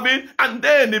I have it? And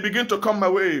then they begin to come my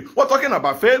way. We're talking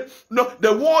about faith. No,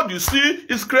 the word you see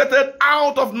is created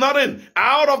out of nothing.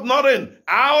 Out of nothing.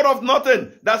 Out of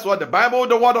nothing. That's what the Bible,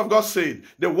 the word of God said.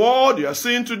 The word you are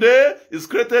seeing today is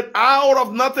created out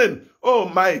of nothing. Oh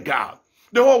my God.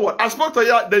 The whole word. I spoke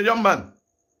to the young man.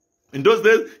 In those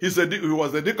days, he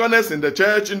was a deaconess in the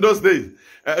church in those days.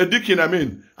 A deacon, I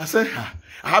mean. I said,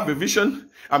 I have a vision.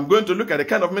 I'm going to look at the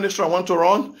kind of ministry I want to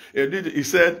run. He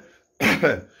said,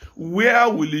 where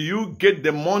will you get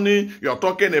the money you're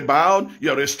talking about?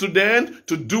 You're a student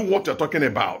to do what you're talking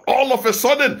about. All of a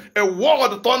sudden, a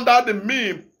word turned out in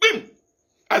me. Bim!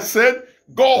 I said,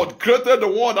 God created the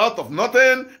world out of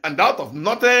nothing, and out of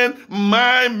nothing,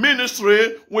 my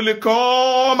ministry will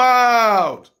come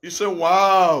out. He said,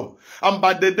 wow. And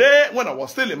by the day when I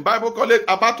was still in Bible college,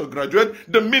 about to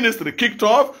graduate, the ministry kicked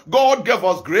off. God gave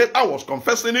us grace. I was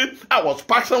confessing it. I was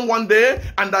passing one day,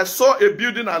 and I saw a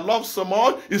building I love so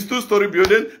much. It's 2-story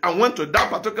building. I went to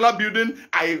that particular building.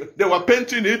 They were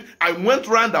painting it. I went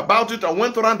round about it. I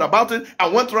went round about it. I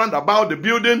went round about the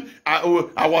building. I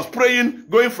was praying,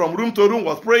 going from room to room. husband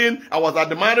was praying, I was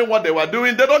admiring what they were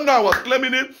doing. They don't know I was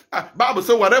claiming it. Bible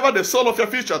says, whatever the soul of your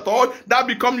future thought, that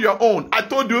become your own. I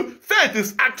told you, faith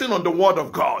is acting on the word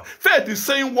of God. Faith is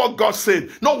saying what God said,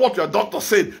 not what your doctor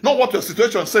said, not what your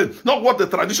situation said, not what the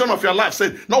tradition of your life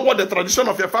said, not what the tradition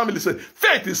of your family said.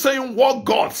 Faith is saying what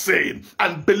God said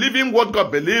and believing what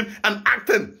God believed and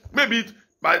acting. Maybe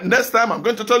by next time I'm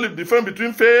going to tell you the difference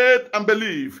between faith and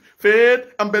belief.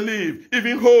 Faith and belief,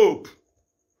 even hope.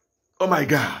 Oh my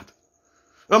God.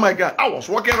 Oh my God. I was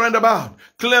walking around about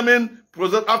claiming.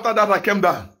 After that I came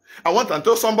down. I went and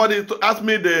told somebody to ask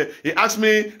me he asked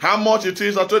me how much it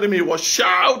is. I told him he was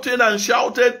shouting and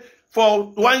shouted for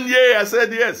 1 year. I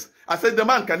said yes. I said the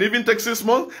man can even take 6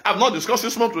 months. I've not discussed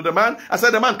 6 months with the man. I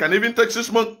said the man can even take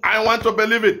 6 months. I want to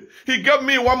believe it. He gave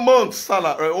me 1 month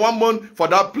salary, 1 month for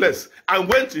that place. I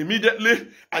went immediately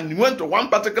and went to one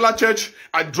particular church.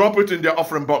 I dropped it in their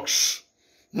offering box.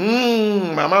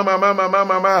 Mama.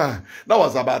 That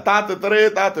was about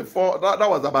 33, 34. That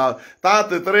was about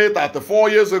 33, 34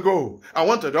 years ago. I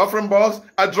went to the offering box.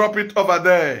 I dropped it over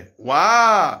there.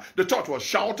 Wow. The church was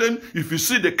shouting. If you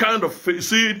see the kind of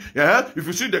seed, if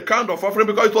you see the kind of offering,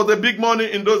 because it was a big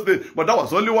money in those days. But that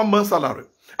was only 1 month's salary.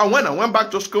 And when I went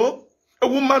back to school, a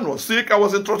woman was sick. I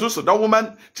was introduced to that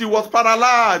woman. She was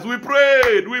paralyzed. We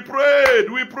prayed.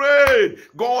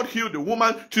 God healed the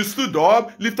woman. She stood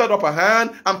up, lifted up her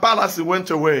hand, and paralysis went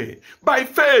away. By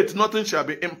faith, nothing shall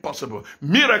be impossible.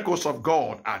 Miracles of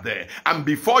God are there. And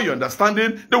before you understand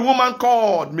it, the woman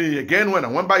called me again when I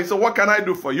went by. He said, what can I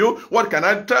do for you? What can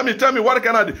I, tell me, what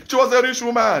can I do? She was a rich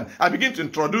woman. I began to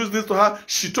introduce this to her.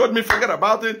 She told me, forget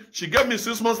about it. She gave me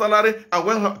 6 months salary. And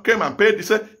when I came and paid, he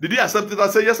said, did you accept it? I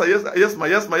said, yes, ma.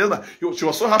 She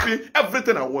was so happy.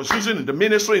 Everything I was using in the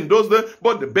ministry in those days,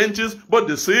 both the benches, both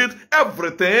the seats,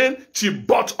 everything, she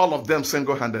bought all of them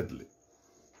single-handedly.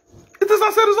 It is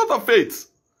as a result of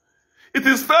faith. It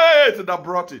is faith that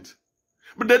brought it.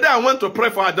 But the day I went to pray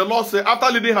for her, the Lord said, after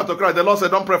leading her to cry, the Lord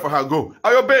said, don't pray for her, go.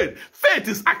 I obeyed. Faith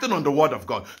is acting on the word of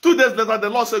God. 2 days later, the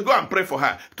Lord said, go and pray for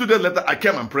her. 2 days later, I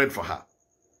came and prayed for her.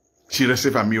 She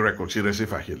received a miracle. She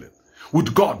received her healing.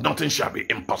 With God, nothing shall be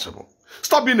impossible.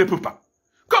 Stop being a pooper.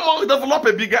 Come on, develop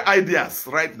a bigger ideas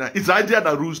right now. It's the idea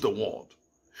that rules the world.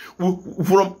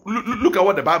 Look at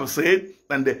what the Bible said.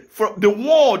 And the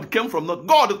word came from not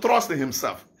God trusted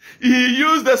himself. He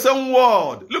used the same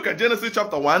word. Look at Genesis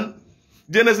chapter 1.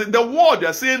 Genesis, the word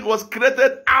you're seeing was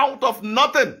created out of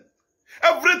nothing.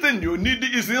 Everything you need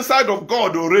is inside of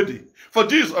God already. For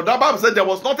Jesus, the Bible said there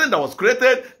was nothing that was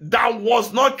created that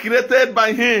was not created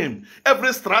by him.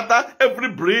 Every strata, every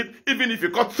breed, even if you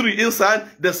cut 3 inside,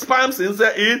 the sperms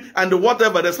inside it, and the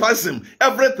whatever, the spasm,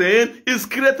 everything is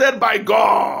created by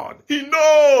God. He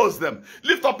knows them.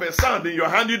 Lift up a sand in your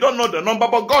hand. You don't know the number,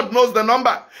 but God knows the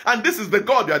number. And this is the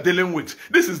God you are dealing with.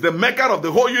 This is the maker of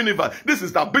the whole universe. This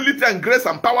is the ability and grace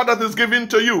and power that is given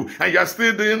to you. And you are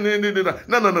still doing...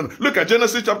 No. Look at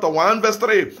Genesis chapter 1 verse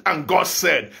 3. And God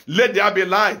said, let there be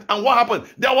light. And what happened?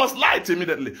 There was light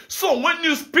immediately. So when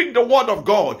you speak the word of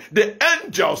God, the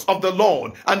angels of the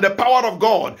Lord and the power of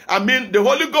God, the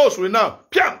Holy Ghost will now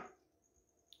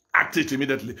act it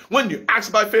immediately. When you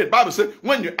ask by faith, Bible says,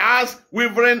 when you ask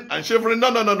wavering and shivering, no.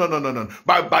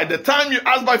 By the time you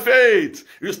ask by faith,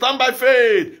 you stand by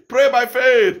faith, pray by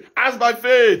faith, ask by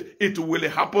faith, it will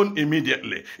happen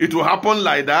immediately. It will happen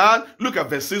like that. Look at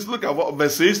verse 6. Look at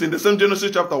verse 6 in the same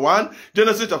Genesis chapter 1.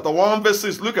 Genesis chapter 1 verse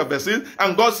 6. Look at verse 6.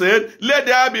 And God said, let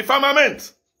there be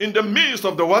firmament in the midst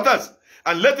of the waters,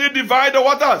 and let it divide the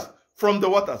waters from the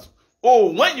waters.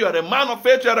 Oh, when you are a man of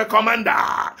faith, you are a commander.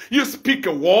 You speak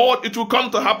a word, it will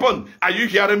come to happen. Are you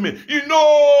hearing me? You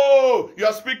know, you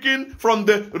are speaking from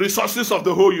the resources of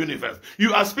the whole universe.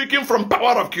 You are speaking from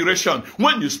power of creation.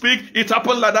 When you speak, it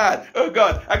happens like that. Oh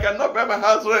God, I cannot pay my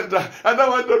house rent. I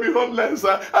don't want to be homeless.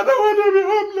 I don't want to be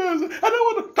homeless. I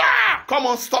don't want to... Come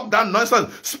on, stop that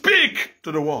nonsense. Speak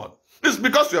to the word. It's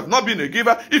because you have not been a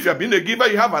giver. If you have been a giver,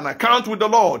 you have an account with the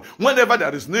Lord. Whenever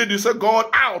there is need, you say, God,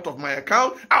 out of my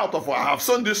account, out of what I have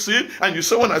sown this seed, and you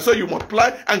say, when I say you multiply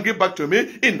and give back to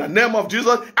me, in the name of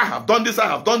Jesus, I have done this, I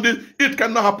have done this. It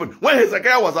cannot happen. When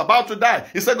Hezekiah was about to die,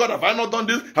 he said, God, have I not done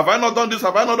this? Have I not done this?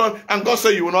 Have I not done? And God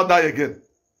said, you will not die again.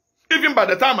 Even by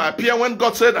the time I appear, when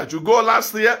God said that you go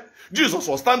last year, Jesus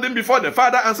was standing before the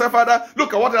Father and said, Father,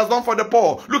 look at what he has done for the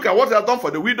poor. Look at what he has done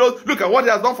for the widows. Look at what he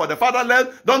has done for the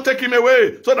fatherless. Don't take him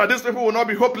away so that these people will not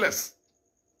be hopeless.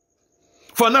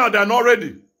 For now, they are not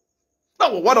ready.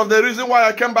 That was one of the reasons why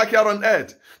I came back here on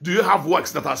earth. Do you have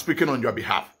works that are speaking on your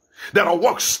behalf? There are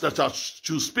works that are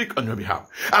to speak on your behalf.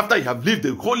 After you have lived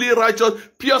a holy, righteous,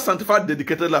 pure, sanctified,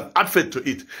 dedicated life, add faith to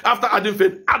it. After adding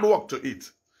faith, add work to it.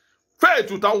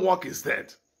 Faith without work is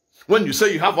dead. When you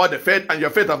say you have all the faith and your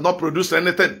faith have not produced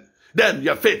anything, then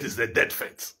your faith is a dead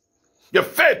faith. Your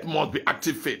faith must be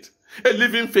active faith, a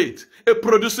living faith, a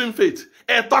producing faith,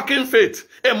 a talking faith,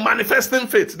 a manifesting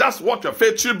faith. That's what your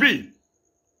faith should be.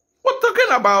 We're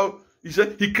talking about, he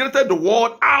said, he created the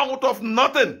world out of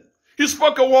nothing. He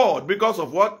spoke a word because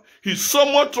of what? He so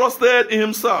much trusted in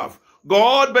himself.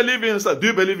 God believed in himself. Do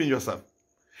you believe in yourself?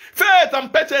 Faith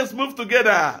and patience move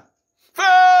together.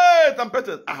 Faith and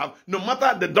patience. No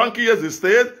matter the donkey years it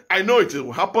stayed, I know it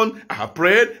will happen. I have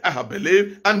prayed, I have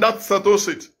believed, and that settles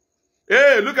it.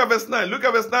 Hey, look at verse 9. Look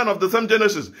at verse 9 of the same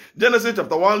Genesis. Genesis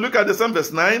chapter 1, look at the same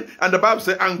verse 9. And the Bible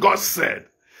says, and God said,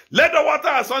 let the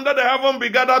waters under the heaven be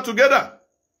gathered together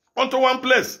unto one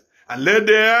place, and let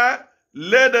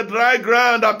the dry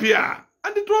ground appear.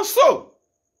 And it was so.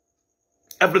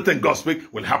 Everything God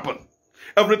speaks will happen.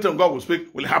 Everything God will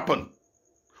speak will happen.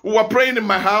 We were praying in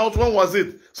my house. When was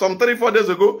it? Some 3-4 days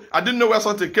ago. I didn't know where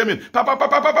something came in.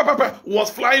 Was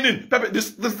flying in.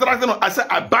 This I said,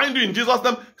 I bind you in Jesus'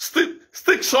 name.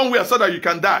 Stick somewhere so that you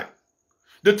can die.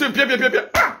 The thing,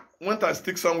 went and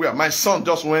stick somewhere. My son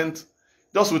just went,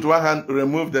 just with one hand,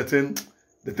 removed the thing.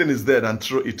 The thing is dead and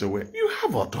throw it away. You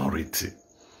have authority.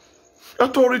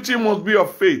 Authority must be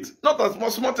of faith. Not as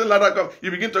small thing like that.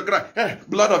 You begin to cry, hey,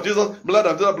 blood of Jesus, blood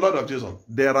of Jesus, blood of Jesus.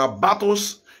 There are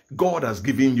battles God has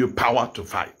given you power to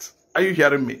fight. Are you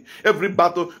hearing me? Every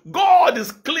battle, God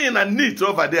is clean and neat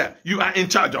over there. You are in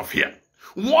charge of here.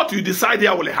 What you decide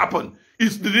here will happen.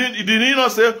 Did he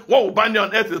not say, what will bind you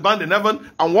on earth is bound in heaven,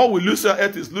 and what will loose on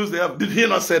earth is loose in heaven? Did he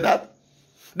not say that?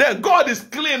 Then God is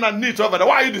clean and neat over there.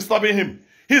 Why are you disturbing him?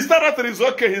 His territory is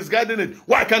okay. He's guiding it.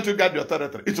 Why can't you guide your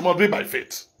territory? It must be by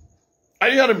faith. Are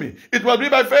you hearing me? It must be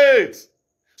by faith.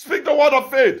 Speak the word of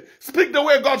faith. Speak the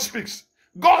way God speaks.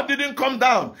 God didn't come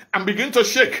down and begin to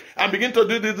shake and begin to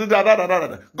do this.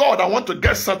 God, I want to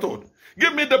get settled.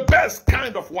 Give me the best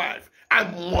kind of wife. I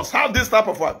must have this type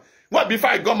of wife. Well, before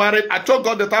I got married, I told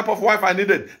God the type of wife I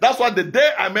needed. That's why the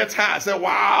day I met her, I said,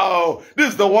 wow,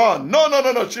 this is the one. No.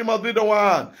 She must be the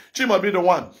one. She must be the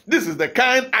one. This is the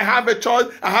kind. I have a choice.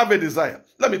 I have a desire.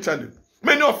 Let me tell you,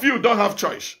 many of you don't have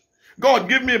choice. God,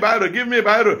 give me a Bible. Give me a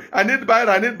Bible. I need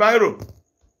Bible. I need Bible.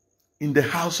 In the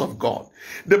house of God,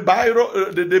 the Bible,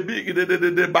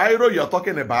 the Bible you're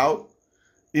talking about,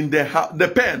 in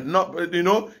the pen, not, you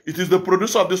know, it is the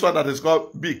producer of this one that is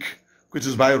called big, which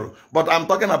is Bible. But I'm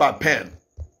talking about pen.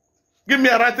 Give me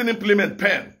a writing implement,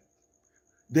 pen.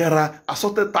 There are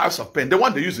assorted types of pen. The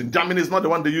one they use in Germany is not the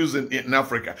one they use in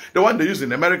Africa. The one they use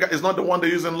in America is not the one they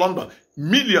use in London.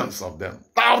 Millions of them.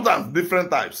 Thousands,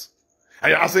 different types. And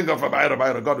you're asking God for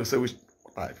Bible. God will say, which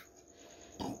type?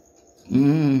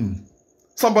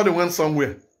 Somebody went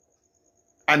somewhere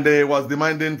and they was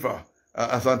demanding for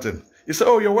something. He said,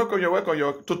 oh, you're welcome.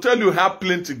 To tell you how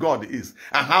plenty God is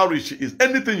and how rich he is.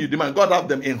 Anything you demand, God have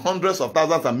them in hundreds of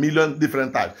thousands and millions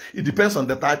different types. It depends on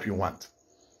the type you want.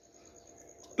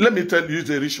 Let me tell you, he's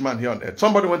a rich man here on earth.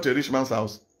 Somebody went to a rich man's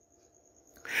house.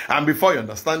 And before you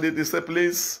understand it, he said,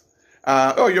 please,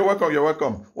 oh, you're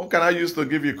welcome. What can I use to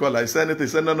give you cola? He said anything. He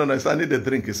said, no. He said, I need a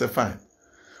drink. He said, fine.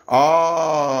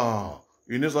 Oh,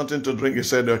 you need something to drink? He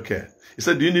said, okay. He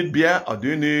said, do you need beer or do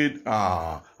you need,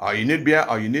 you need beer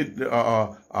or you need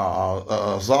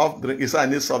soft drink? He said, I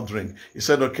need soft drink. He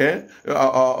said, okay.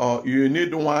 You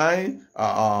need wine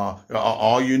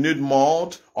or you need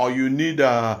malt or you need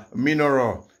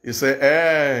mineral. He said,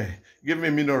 hey, give me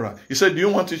mineral. He said, do you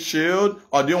want it chilled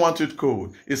or do you want it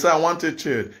cold? He said, I want it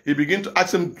chilled. He began to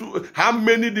ask him, how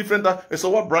many different, he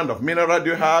said, what brand of mineral do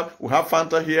you have? We have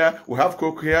Fanta here. We have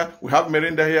Coke here. We have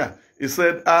Mirinda here. He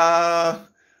said,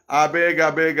 I beg,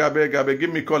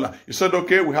 give me cola. He said,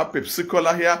 okay, we have Pepsi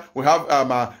Cola here. We have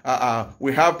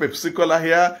Pepsi Cola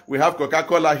here. We have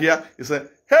Coca-Cola here. He said,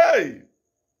 hey,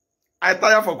 I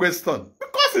tire for question.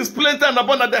 Because it's plenty and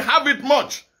abundant, they have it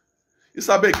much. He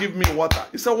said, beg, give me water.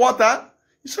 He said, water?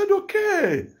 He said,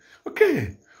 okay.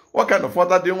 What kind of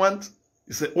water do you want?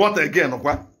 He said, water again,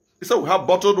 okay? He said, we have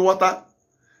bottled water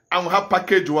and we have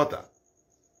packaged water.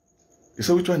 He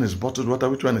said, which one is bottled water?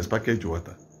 Which one is packaged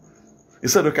water? He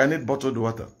said, okay, I need bottled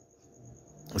water.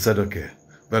 I said, okay,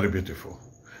 very beautiful.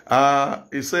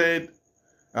 He said,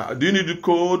 do you need the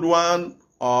cold one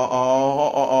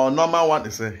or normal one?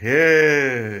 He said,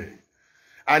 hey,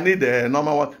 I need a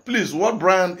normal one. Please, what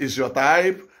brand is your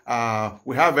type?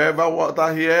 We have Ever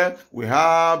water here. We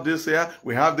have this here.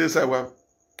 We have this here. Well,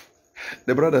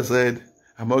 the brother said,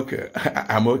 I'm okay.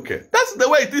 I'm okay. That's the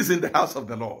way it is in the house of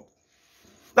the Lord.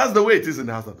 That's the way it is in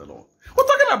the house of the Lord. We're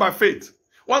talking about faith.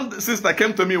 One sister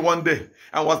came to me one day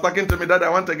and was talking to me that I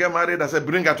want to get married. I said,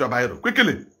 bring out your Bible.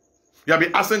 Quickly. You have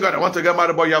been asking God, I want to get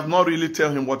married, but you have not really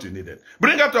tell him what you needed.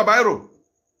 Bring out your biro.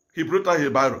 He brought out his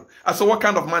biro. I said, what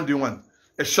kind of man do you want?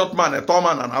 A short man, a tall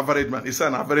man, an average man. He said,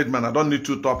 an average man. I don't need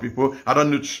two tall people. I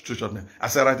don't need two short men. I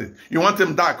said, write it. You want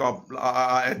him dark, or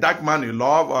a dark man you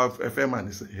love, or a fair man?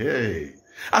 He said, hey.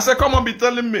 I said, come on, be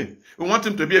telling me. You want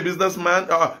him to be a businessman?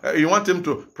 You want him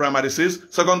to primary 6,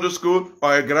 secondary school,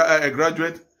 or a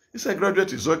graduate? He said,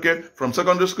 graduate is okay. From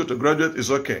secondary school to graduate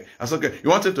is okay. I said, okay. You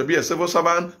want him to be a civil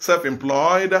servant,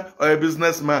 self-employed, or a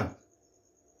businessman?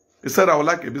 He said, I would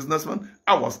like a businessman.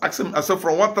 I was asking him, I said,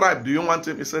 from what tribe do you want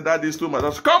him? He said, that is too much.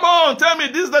 I said, come on, tell me,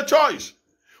 this is the choice.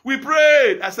 We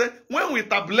prayed. I said, when we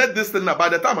tablet this thing, by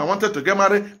the time I wanted to get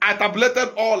married, I tableted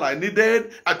all I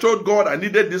needed. I told God I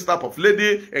needed this type of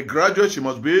lady, a graduate. She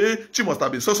must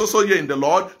have been so year in the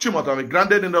Lord. She must have been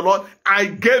grounded in the Lord. I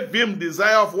gave him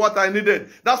desire of what I needed.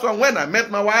 That's why when I met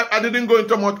my wife, I didn't go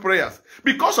into much prayers.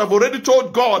 Because I've already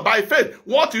told God by faith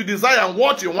what you desire and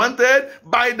what you wanted.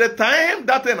 By the time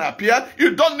that thing appeared,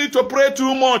 you don't need to pray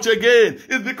too much again.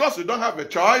 It's because you don't have a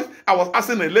choice. I was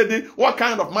asking a lady, what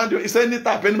kind of man do you? He said, any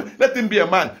type. Let him be a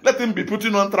man. Let him be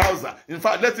putting on trousers. In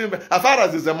fact, let him, as far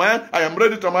as he's a man, I am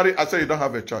ready to marry. I say you don't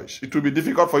have a choice. It will be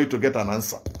difficult for you to get an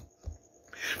answer.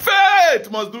 Faith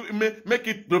must make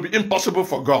it to be impossible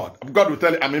for God. God will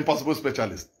tell you, I'm an impossible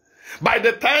specialist. By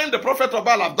the time the prophet of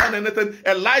Baal have done anything,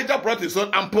 Elijah brought his son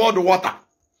and poured the water.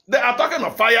 They are talking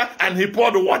of fire and he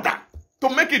poured the water to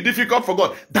make it difficult for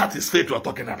God. That is faith we're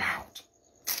talking about.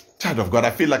 Child of God, I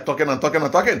feel like talking and talking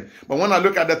and talking. But when I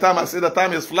look at the time, I see the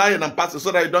time is flying and passing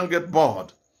so that you don't get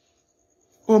bored.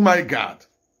 Oh my God.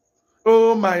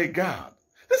 Oh my God.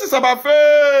 This is about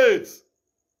faith.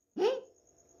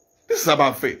 This is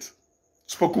about faith.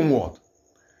 Spoken word.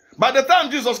 By the time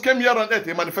Jesus came here on earth,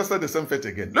 he manifested the same faith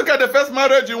again. Look at the first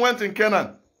marriage he went in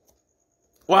Canaan.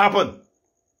 What happened?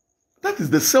 That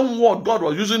is the same word God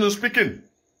was using in speaking.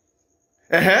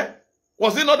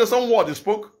 Was it not the same word he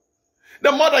spoke?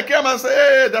 The mother came and said,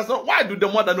 hey, that's not. Why do the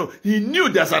mother know? He knew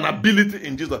there's an ability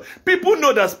in Jesus. People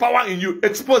know there's power in you.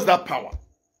 Expose that power.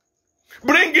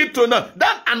 Bring it to now.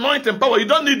 That anointing power, you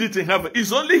don't need it in heaven.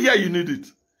 It's only here you need it.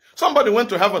 Somebody went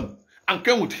to heaven and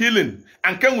came with healing,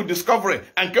 and came with discovery,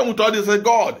 and came with all this. Said,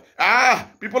 God,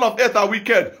 people of earth are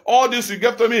wicked. All this you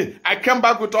gave to me, I came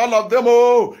back with all of them.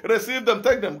 Oh, receive them,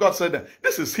 take them. God said,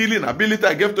 this is healing ability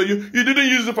I gave to you. You didn't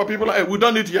use it for people. We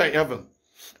don't need it here in heaven.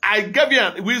 I gave you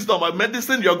a wisdom, a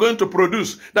medicine you're going to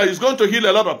produce that is going to heal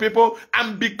a lot of people.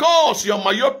 And because you're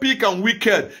myopic and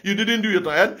wicked, you didn't do it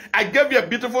on earth. I gave you a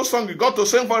beautiful song you got to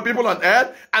sing for people on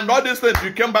earth. And all these things,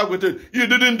 you came back with it. You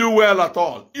didn't do well at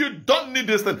all. You don't need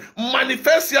this thing.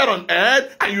 Manifest here on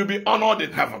earth and you'll be honored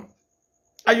in heaven.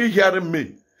 Are you hearing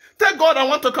me? Tell God, I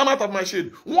want to come out of my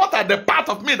shade. What are the parts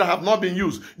of me that have not been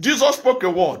used? Jesus spoke a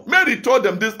word. Mary told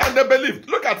them this and they believed.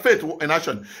 Look at faith in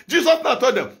action. Jesus now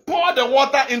told them, pour the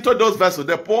water into those vessels.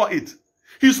 They pour it.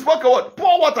 He spoke a word.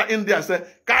 Pour water in there and said,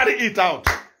 carry it out.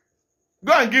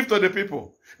 Go and give to the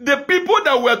people. The people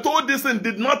that were told this thing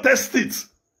did not test it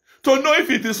to know if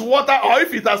it is water or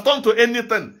if it has turned to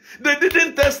anything. They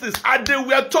didn't test this, and they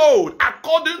were told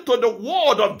according to the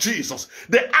word of Jesus.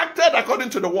 They acted according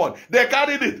to the word. They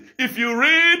carried it. If you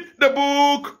read the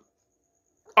book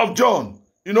of John,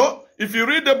 if you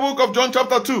read the book of John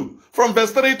chapter 2, from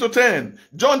verse 3 to 10,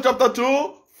 John chapter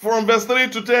 2, from verse 3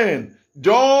 to 10,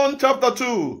 John chapter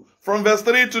 2, from verse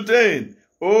 3 to 10,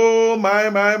 oh my.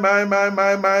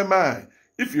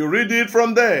 If you read it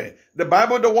from there, the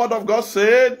Bible, the word of God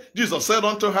said, Jesus said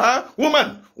unto her,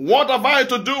 woman, what have I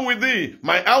to do with thee?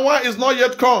 My hour is not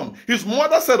yet come. His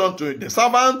mother said unto the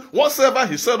servant, whatsoever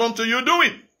he said unto you, do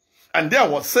it. And there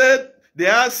was said,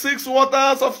 there are 6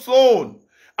 waters of stone,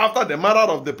 after the manner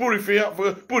of the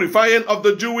purifying of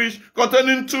the Jewish,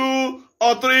 containing 2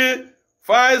 or 3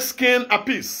 fine skin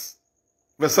apiece.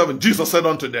 Verse 7, Jesus said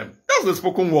unto them, that's the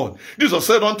spoken word. Jesus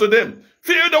said unto them,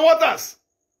 fill the waters,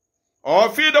 or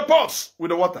fill the pots with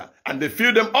the water. And they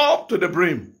filled them up to the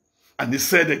brim. And he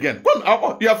said again,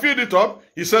 you have filled it up.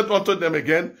 He said unto them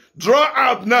again, draw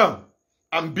out now,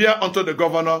 and bear unto the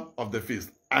governor of the feast.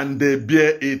 And they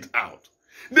bear it out.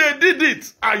 They did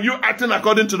it. Are you acting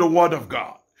according to the word of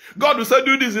God? God will say,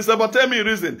 do this. He said, but tell me a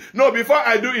reason. No, before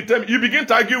I do it, tell me. You begin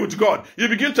to argue with God. You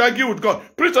begin to argue with God.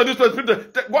 Preach on this place.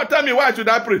 God, tell me why should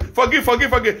I pray? Forgive.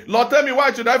 Lord, tell me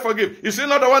why should I forgive? You see,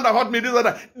 not the one that hurt me, this or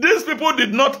that. These people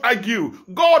did not argue.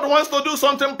 God wants to do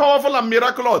something powerful and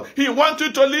miraculous. He wants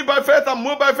you to live by faith and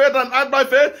move by faith and act by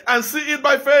faith and see it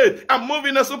by faith and move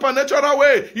in a supernatural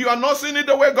way. You are not seeing it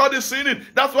the way God is seeing it.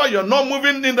 That's why you're not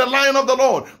moving in the line of the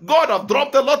Lord. God has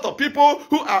dropped a lot of people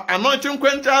who are anointing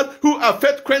quenchers, who are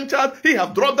faith quenchers, quenched. He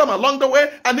has dropped them along the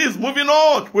way, and he is moving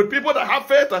on with people that have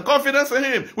faith and confidence in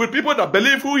him, with people that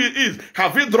believe who he is.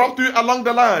 Have he dropped you along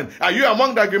the line? Are you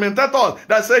among the argumentators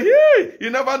that say, hey, you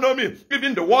never know me?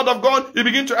 Even the word of God, you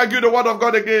begin to argue the word of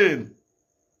God again.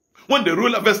 When the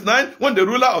ruler, verse 9, when the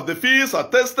ruler of the feast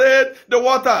had tasted the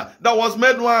water that was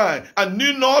made wine, and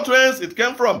knew not whence it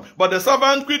came from, but the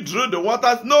servant quick drew the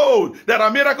waters. No, there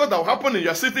are miracles that will happen in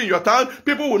your city, in your town.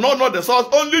 People will not know the source.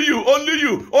 Only you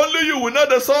will know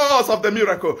the source of the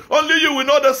miracle. Only you will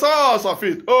know the source of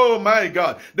it. Oh my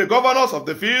God. The governors of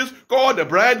the feast called the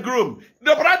bridegroom.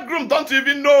 The bridegroom don't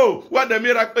even know what the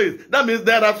miracle is. That means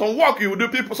there are some work you will do.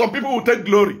 Some people will take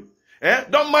glory.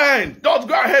 Don't mind. Just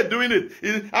go ahead doing it.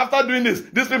 After doing this,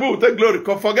 these people will take glory.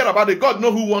 Forget about it. God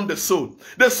knows who won the soul.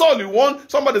 The soul you won,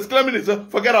 somebody's claiming it.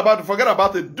 Forget about it. Forget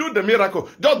about it. Do the miracle.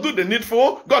 Just do the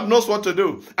needful. God knows what to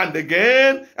do. And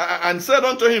again, and said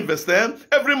unto him, verse 10,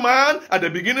 every man at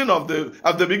the beginning of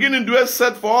the beginning doeth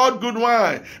set forth good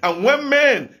wine. And when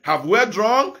men have well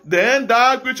drunk, then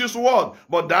that which is what?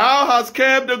 But thou hast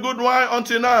kept the good wine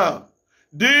until now.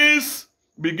 This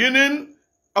beginning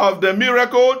of the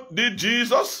miracle did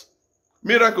Jesus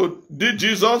in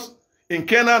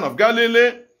Canaan of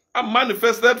Galilee, and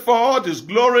manifested forth his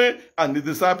glory, and the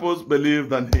disciples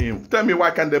believed in him. Tell me,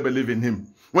 why can't they believe in him?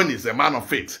 When he's a man of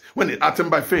faith, when he's acting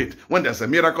by faith, when there's a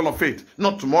miracle of faith,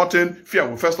 not to Martin, fear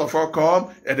will first of all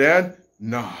come, and then,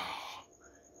 no,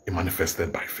 he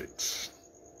manifested by faith.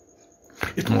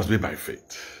 It must be by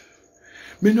faith.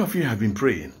 Many of you have been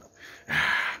praying,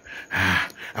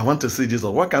 I want to see Jesus.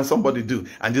 What can somebody do?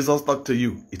 And Jesus talk to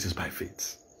you. It is by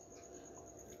faith.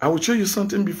 I will show you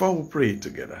something before we pray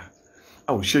together.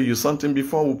 I will show you something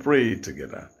before we pray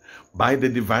together. By the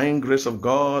divine grace of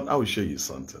God, I will show you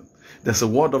something. There's a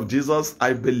word of Jesus.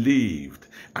 I believed,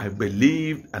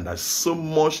 and I so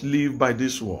much live by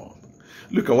this word.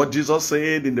 Look at what Jesus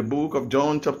said in the book of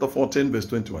John chapter 14 verse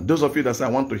 21. Those of you that say, I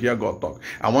want to hear God talk.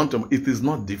 It is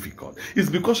not difficult. It's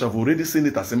because I've already seen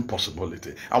it as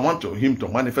impossibility. I want him to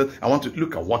manifest. I want to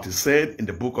look at what he said in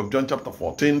the book of John chapter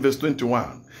 14 verse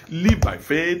 21. Live by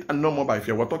faith and no more by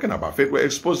fear. We're talking about faith. We're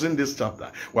exposing this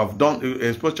chapter. We have done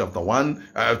exposed chapter 1,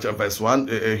 verse 1,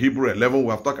 Hebrew 11. We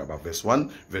have talked about verse 1,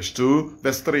 verse 2,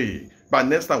 verse 3. But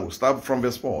next time we'll start from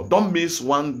verse 4. Don't miss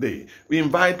one day. We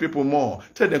invite people more.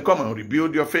 Tell them, come and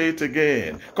rebuild your faith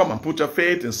again. Come and put your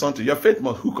faith in something. Your faith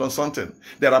must hook on something.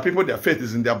 There are people, their faith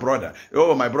is in their brother.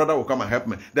 Oh, my brother will come and help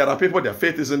me. There are people, their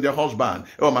faith is in their husband.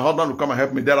 Oh, my husband will come and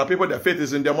help me. There are people, their faith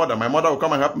is in their mother. My mother will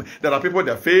come and help me. There are people,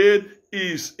 their faith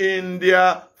is in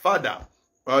their father.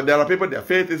 There are people, their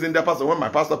faith is in their pastor. When my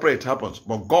pastor prays, it happens.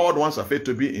 But God wants our faith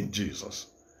to be in Jesus.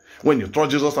 When you trust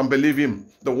Jesus and believe him,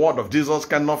 the word of Jesus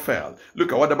cannot fail.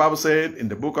 Look at what the Bible said in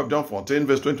the book of John 14,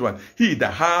 verse 21. He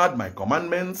that had my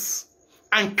commandments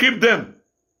and keep them,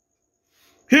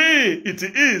 he it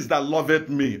is that loveth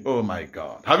me. Oh my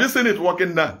God. Have you seen it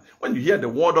working now? When you hear the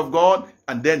word of God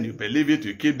and then you believe it,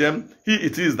 you keep them, he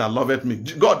it is that loveth me.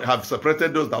 God have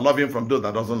separated those that love him from those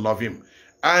that doesn't love him.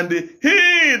 And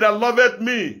he that loveth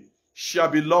me shall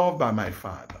be loved by my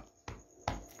Father.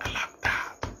 I love that.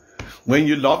 When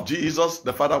you love Jesus,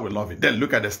 the Father will love you. Then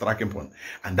look at the striking point.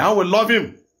 And I will love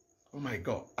him. Oh my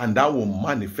God. And I will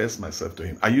manifest myself to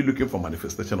him. Are you looking for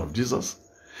manifestation of Jesus?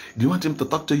 Do you want him to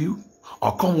talk to you?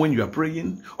 Or come when you are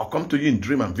praying? Or come to you in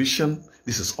dream and vision?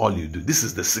 This is all you do. This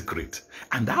is the secret.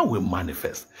 And I will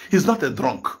manifest. He's not a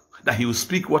drunk that he will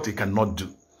speak what he cannot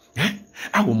do.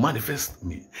 I will manifest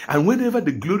me. And whenever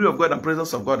the glory of God and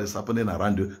presence of God is happening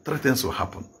around you, three things will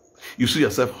happen. You see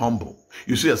yourself humble.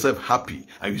 You see yourself happy.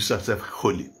 And you see yourself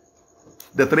holy.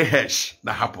 The three H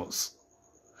that happens.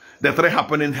 The three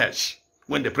happening H.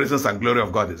 When the presence and glory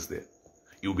of God is there.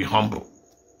 You'll be humble.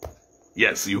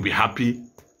 Yes, you'll be happy.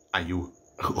 And you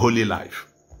holy life.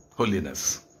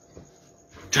 Holiness.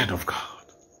 Child of God.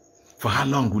 For how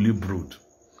long will you brood?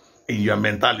 In your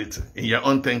mentality. In your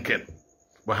own thinking.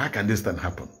 But how can this thing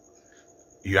happen?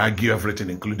 You argue everything,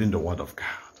 including the word of God.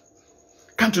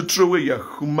 Can't you throw away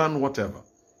your human whatever?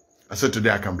 I said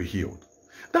today I can be healed.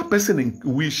 That person in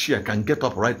wheelchair can get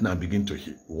up right now and begin to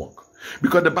walk.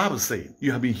 Because the Bible says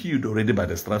you have been healed already by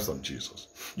the stripes of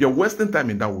Jesus. You're wasting time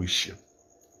in that wheelchair.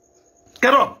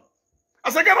 Get up.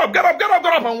 I said get up, get up, get up,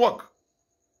 get up and walk.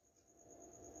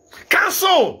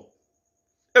 Cancel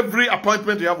every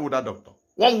appointment you have with that doctor.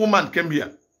 One woman came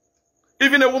here.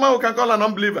 Even a woman who can call an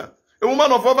unbeliever. A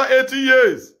woman of over 80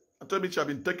 years. I told me she had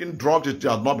been taking drugs, she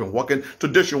had not been working.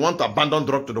 Today she wants to abandon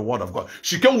drugs to the word of God.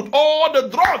 She came with all the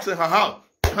drugs in her house,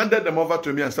 handed them over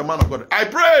to me and said, man of God, I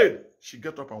prayed. She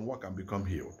get up and walk and become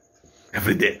healed.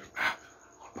 Every day.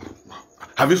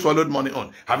 Have you swallowed morning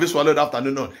on? Have you swallowed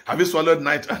afternoon on? Have you swallowed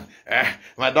night on?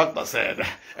 My doctor said.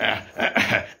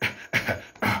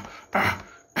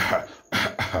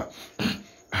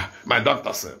 My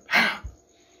doctor said.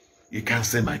 You can't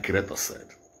say my creator said.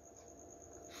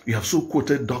 You have so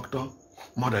quoted doctor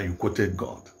more than you quoted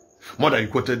God. More than you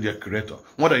quoted your creator.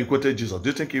 More than you quoted Jesus. Do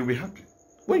you think you'll be happy?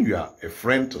 When you are a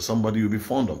friend to somebody, you'll be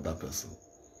fond of that person.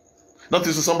 Not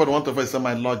to see somebody want to say,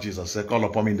 my Lord Jesus, say, call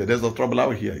upon me in the days of trouble, I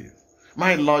will hear you.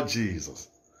 My Lord Jesus.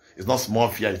 It's not small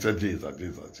fear, it's Jesus,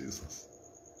 Jesus, Jesus.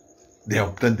 They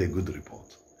obtained a good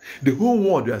report. The whole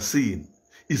world you are seeing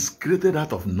is created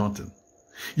out of nothing.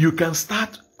 You can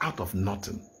start out of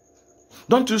nothing.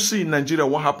 Don't you see in Nigeria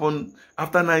what happened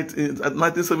after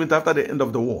 1970, after the end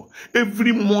of the war?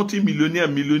 Every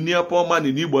millionaire, poor man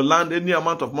in Igbo land, any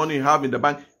amount of money you have in the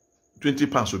bank, 20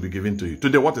 pounds will be given to you.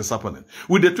 Today, what is happening?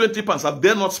 With the 20 pounds, have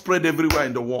they not spread everywhere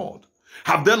in the world?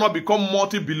 Have they not become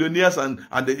multi-billionaires and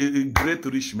great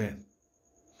rich men?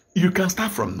 You can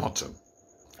start from nothing.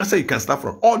 I say you can start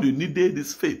from, all you needed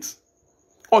is faith.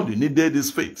 All you needed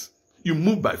is faith. You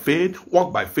move by faith,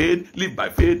 walk by faith, live by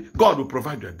faith. God will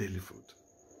provide your daily food.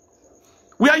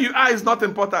 Where you are is not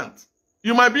important.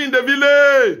 You might be in the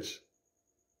village.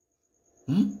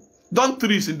 Don't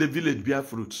trees in the village bear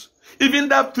fruits. Even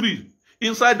that tree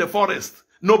inside the forest,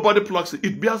 nobody plucks it.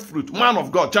 It bears fruit. Man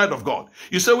of God, child of God.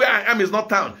 You say where I am is not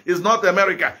town, it's not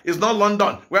America, it's not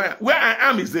London. Where I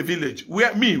am is the village.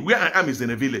 Where I am is in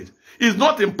a village. It's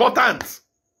not important.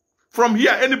 From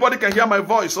here, anybody can hear my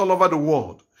voice all over the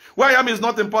world. Where I am is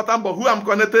not important, but who I'm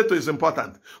connected to is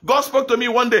important. God spoke to me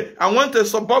one day. I went to a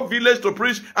suburb village to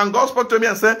preach, and God spoke to me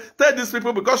and said, tell these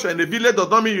people, because you're in a village does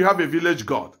not mean you have a village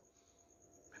God.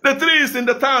 The trees in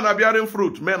the town are bearing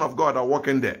fruit. Men of God are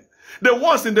walking there. The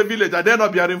ones in the village, are they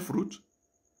not bearing fruit?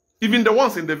 Even the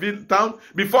ones in the town,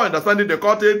 before understanding the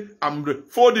cotton, and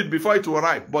folded before it will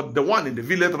ripe. But the one in the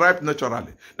village ripe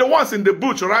naturally. The ones in the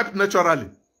bush ripe naturally.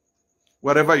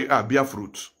 Wherever you are, bear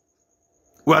fruit.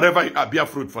 Wherever you are, bear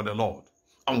fruit for the Lord.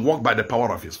 And walk by the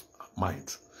power of his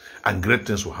might. And great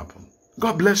things will happen.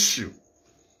 God bless you.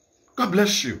 God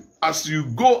bless you. As you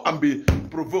go and be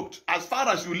provoked, as far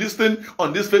as you listen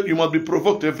on this faith, you must be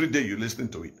provoked every day you listen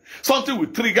to it. Something will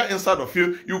trigger inside of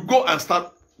you. You go and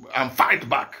start and fight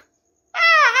back.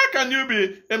 How can you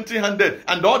be empty-handed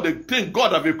and all the things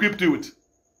God have equipped you with?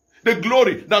 The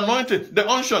glory, the anointing, the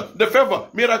unction, the favor,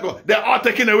 miracle, they're all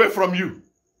taken away from you.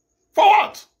 For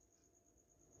what?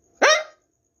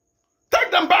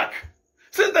 Take them back.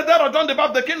 Since the death of John the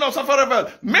Baptist, the kingdom suffered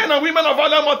forever. Men and women of all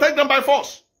must take them by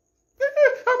force.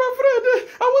 I'm afraid.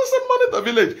 I want send money to the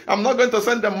village. I'm not going to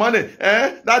send them money.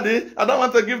 Daddy, I don't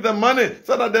want to give them money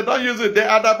so that they don't use it. They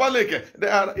are diabolic. They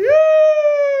are,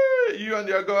 you and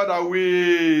your God are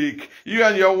weak. You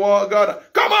and your God.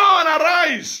 Come on,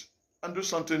 arise and do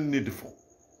something needful.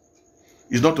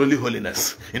 It's not only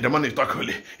holiness. In the morning you talk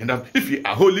holy. If you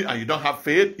are holy and you don't have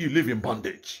faith, you live in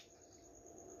bondage.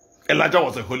 Elijah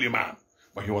was a holy man,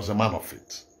 but he was a man of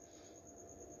faith.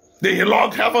 Then he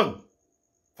logged heaven.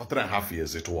 For 3.5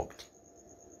 years it worked.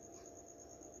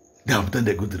 They obtained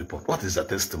a good report. What is a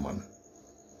testimony?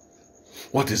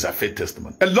 What is a faith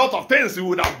testimony? A lot of things you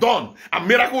would have done. A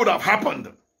miracle would have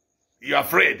happened. You're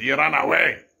afraid. You ran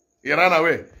away. You ran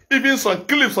away. Even some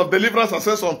clips of deliverance I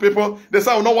sent some people, they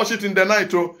say I will not watch it in the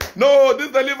night. Oh. No,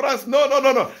 this deliverance,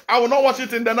 no. I will not watch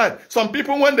it in the night. Some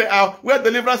people, when they are where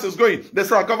deliverance is going, they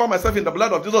say I cover myself in the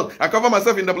blood of Jesus. I cover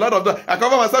myself in the blood of Jesus. I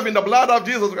cover myself in the blood of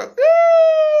Jesus.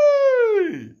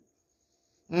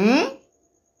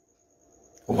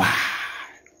 Why?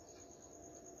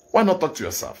 Why not talk to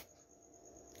yourself?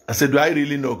 I said, do I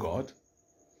really know God?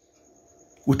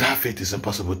 Without faith, it's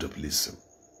impossible to please him.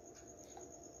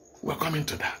 We're coming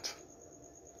to that.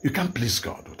 You can't please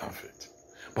God without faith.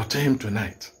 But tell him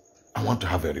tonight, I want to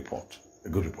have a report, a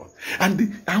good report.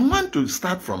 And I want to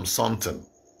start from something.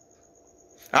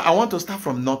 I want to start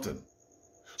from nothing.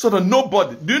 So that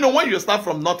nobody, do you know when you start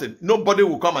from nothing, nobody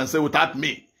will come and say, without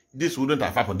me, this wouldn't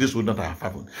have happened, this wouldn't have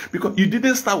happened. Because you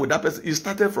didn't start with that person, you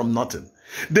started from nothing.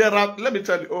 There are, let me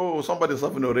tell you, oh, somebody's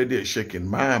having already a shaking.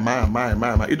 My.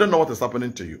 You don't know what is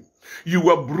happening to you. You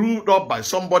were brewed up by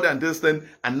somebody and this thing,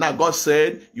 and now God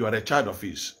said you are a child of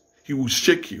his. He will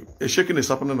shake you. A shaking is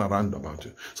happening around about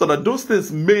you. So that those things,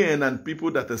 men and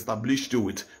people that established you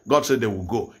with, God said they will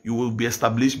go. You will be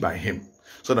established by him.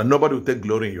 So that nobody will take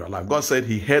glory in your life. God said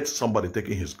he hates somebody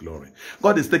taking his glory.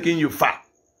 God is taking you far.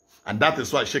 And that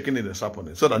is why shaking it is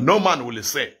happening. So that no man will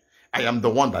say, I am the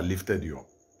one that lifted you up.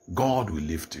 God will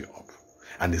lift you up.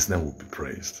 And his name will be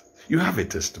praised. You have a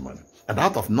testimony. And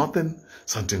out of nothing,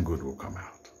 something good will come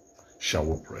out. Shall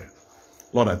we pray?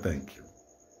 Lord, I thank you.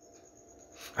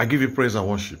 I give you praise and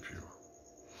worship you.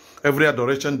 Every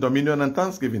adoration, dominion, and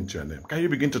thanksgiving to your name. Can you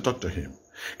begin to talk to him?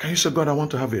 Can you say, God, I want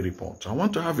to have a report. I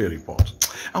want to have a report.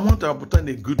 I want to obtain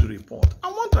a good report. I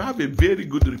want to have a very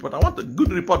good report. I want a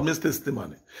good report means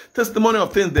testimony. Testimony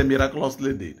of things they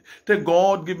miraculously did. Tell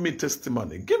God, give me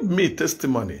testimony. Give me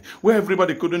testimony. Where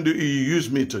everybody couldn't do it, you use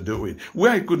me to do it.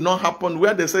 Where it could not happen,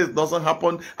 where they say it doesn't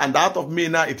happen, and out of me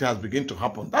now it has begun to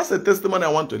happen. That's a testimony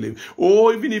I want to live.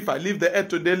 Oh, even if I leave the earth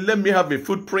today, let me have a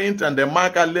footprint and the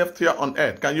mark I left here on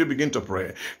earth. Can you begin to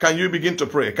pray? Can you begin to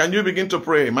pray? Can you begin to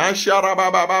pray?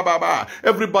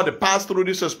 Everybody passed through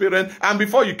this experience, and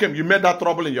before you came, you made that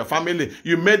trouble in your family.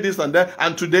 You made this and that,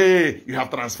 and today you have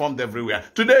transformed everywhere.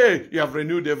 Today you have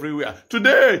renewed everywhere.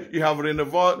 Today you have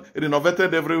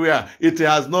renovated everywhere. It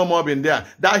has no more been there.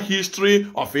 That history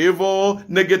of evil,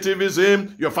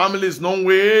 negativism, your family is known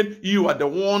with. You are the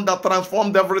one that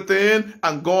transformed everything,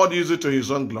 and God used it to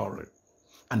his own glory.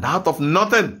 And out of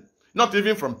nothing, not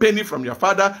even from penny from your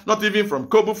father, not even from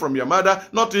kobo from your mother,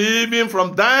 not even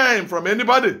from dime from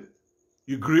anybody,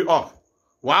 you grew up.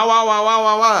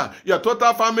 Wow. Your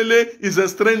total family is a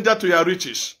stranger to your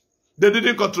riches. They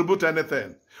didn't contribute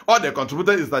anything. All they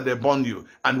contributed is that they born you.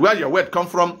 And where your wealth come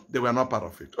from, they were not part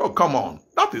of it. Oh, come on.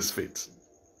 That is faith.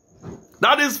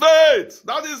 That is faith.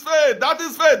 That is faith. That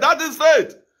is faith. That is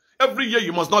faith. Every year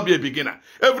you must not be a beginner.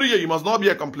 Every year you must not be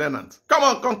a complainant. Come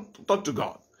on, come talk to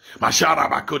God.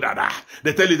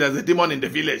 They tell you there's a demon in the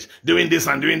village doing this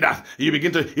and doing that. You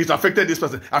begin to, it affected this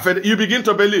person. You begin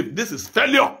to believe this is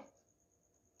failure.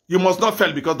 You must not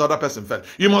fail because the other person failed.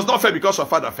 You must not fail because your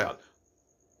father failed.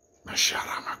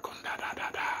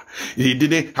 He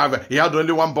didn't have, he had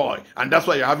only one boy, and that's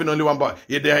why you're having only one boy.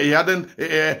 He hadn't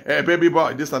a baby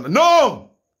boy, this and that.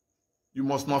 No! You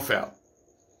must not fail.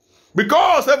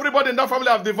 Because everybody in that family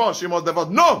have divorced, you must divorce.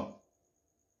 No!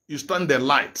 You stand the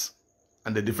light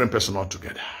and the different person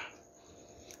altogether.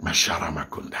 At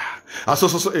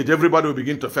so age, everybody will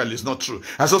begin to fail. It's not true.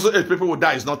 At so age, people will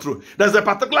die. It's not true. There's a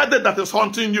particular date that is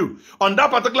haunting you. On that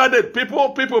particular date,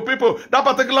 people, that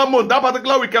particular month, that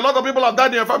particular week, a lot of people have died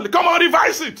in your family. Come on,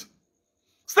 revise it.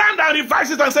 Stand and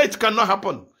revise it and say it cannot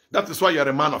happen. That is why you're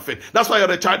a man of faith. That's why you're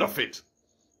a child of faith.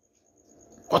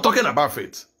 We're talking about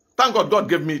faith. Thank God, God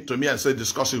gave me to me and said,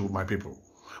 discuss it with my people.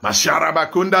 I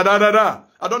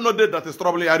don't know date that is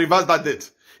troubling. I reverse that date.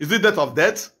 Is it date of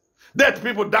death? Death,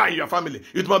 people die in your family.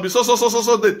 It must be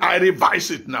so date. I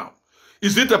revise it now.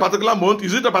 Is it a particular month?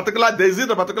 Is it a particular day? Is it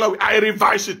a particular week? I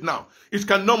revise it now. It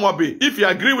can no more be. If you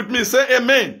agree with me, say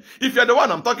amen. If you're the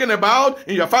one I'm talking about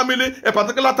in your family, a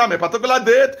particular time, a particular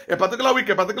date, a particular week,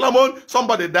 a particular month,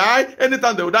 somebody die,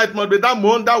 anytime they will die, it must be that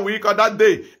month, that week, or that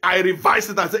day. I revise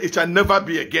it and say it shall never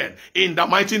be again. In the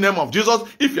mighty name of Jesus,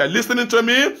 if you're listening to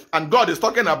me and God is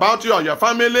talking about you or your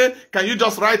family, can you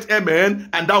just write amen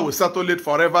and that will settle it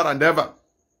forever and ever.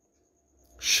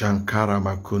 Shankara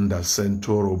Makunda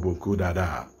Sentoro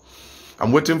Bukudada.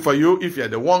 I'm waiting for you. If you're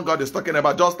the one God is talking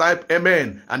about, just type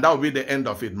amen. And that will be the end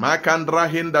of it. Makandra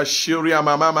Hinda Shiria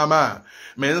Mama Mama.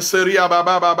 Menseria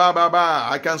Baba Baba Baba.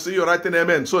 I can see you writing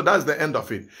amen. So that's the end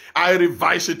of it. I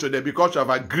revise it today because you have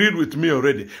agreed with me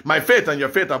already. My faith and your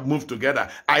faith have moved together.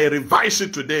 I revise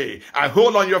it today. I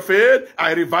hold on your faith.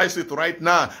 I revise it right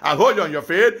now. I hold on your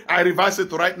faith. I revise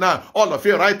it right now. All of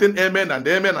you writing amen and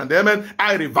amen and amen.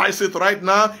 I revise it right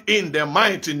now in the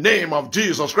mighty name of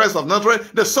Jesus Christ of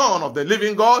Nazareth, the Son of the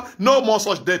living God. No more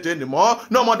such date anymore.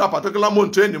 No more that particular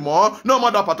month anymore. No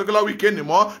more that particular week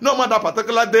anymore. No more that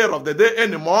particular day of the day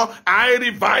anymore. I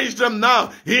revise them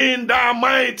now in the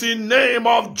mighty name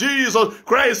of Jesus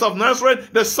Christ of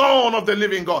Nazareth, the Son of the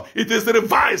living God. It is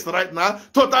revised right now,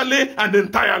 totally and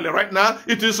entirely right now.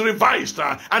 It is revised.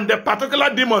 And the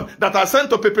particular demon that are sent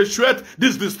to perpetuate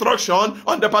this destruction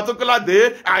on the particular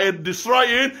day, I destroy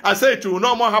it. I say it will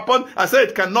no more happen. I say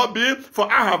it cannot be, for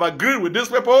I have agreed with these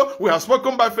people. We have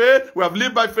spoken by faith, we have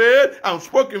lived by faith, and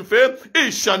spoken faith.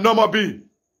 It shall no more be.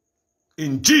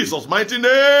 In Jesus' mighty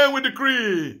name we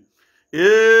decree.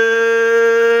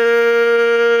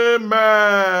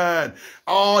 Amen.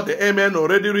 All the amen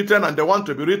already written and the one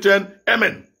to be written.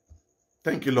 Amen.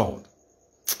 Thank you, Lord.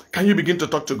 Can you begin to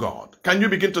talk to God? Can you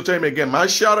begin to tell him again? Can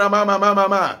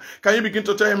you begin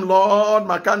to tell him, Lord,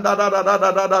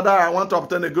 I want to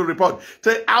obtain a good report.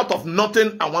 Say, out of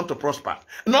nothing, I want to prosper.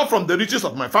 Not from the riches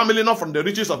of my family, not from the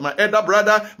riches of my elder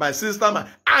brother, my sister.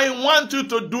 I want you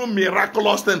to do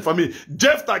miraculous thing for me.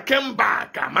 Jephthah came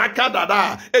back,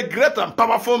 a great and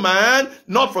powerful man,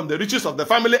 not from the riches of the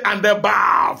family, and they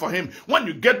bow for him. When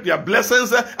you get your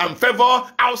blessings and favor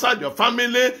outside your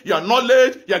family, your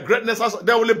knowledge, your greatness,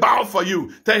 they will bow for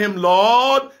you. Tell him,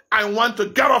 Lord, I want to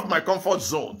get off my comfort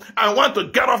zone. I want to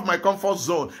get off my comfort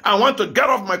zone. I want to get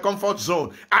off my comfort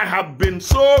zone. I have been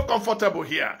so comfortable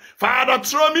here. Father,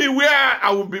 throw me where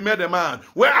I will be made a man,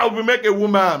 where I will be made a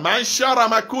woman.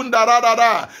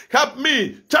 Help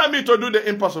me. Tell me to do the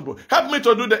impossible. Help me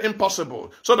to do the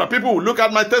impossible. So that people will look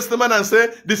at my testimony and say,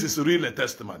 this is really a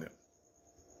testimony.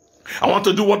 I want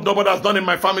to do what nobody has done in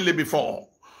my family before.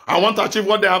 I want to achieve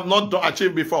what they have not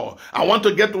achieved before. I want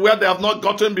to get to where they have not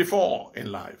gotten before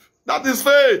in life. That is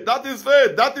faith. That is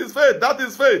faith. That is faith. That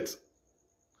is faith.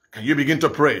 Can you begin to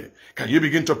pray? Can you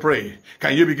begin to pray?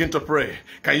 Can you begin to pray?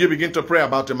 Can you begin to pray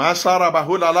about it? Masara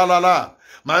bahula la la la.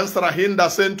 Mansra hinda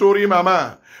centuri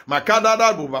mama.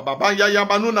 Makadada buba baba yaya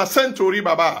manuna centuri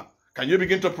baba. Can you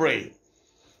begin to pray?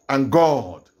 And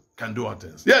God can do all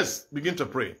things. Yes, begin to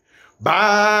pray.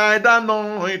 By the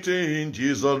anointing,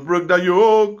 Jesus broke the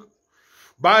yoke.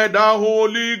 By the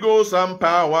Holy Ghost and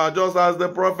power, just as the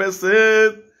prophet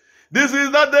said. This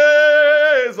is the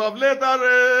days of latter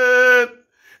rain.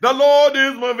 The Lord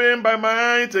is moving by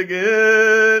might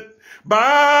again.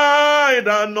 By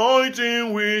the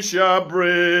anointing we shall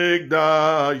break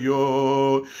the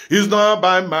yoke. It's not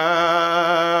by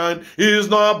might, it's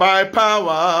not by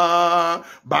power,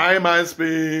 by my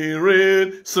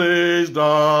spirit, says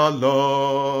the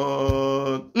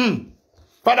Lord.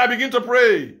 Father, begin to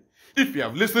pray. If you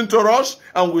have listened to us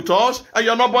and with us and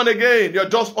you're not born again, you're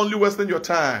just only wasting your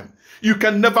time. You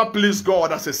can never please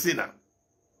God as a sinner.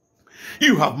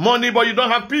 You have money, but you don't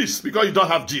have peace because you don't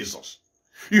have Jesus.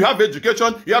 You have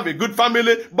education, you have a good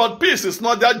family, but peace is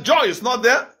not there, joy is not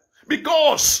there,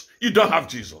 because you don't have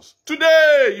Jesus.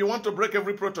 Today, you want to break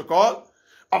every protocol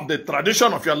of the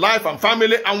tradition of your life and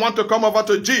family and want to come over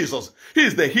to Jesus. He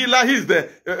is the healer, he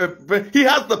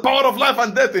has the power of life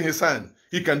and death in his hand.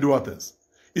 He can do all things.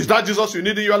 Is that Jesus you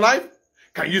need in your life?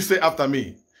 Can you say after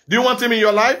me? Do you want him in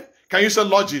your life? Can you say,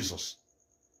 Lord Jesus,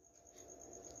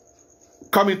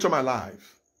 come into my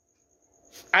life.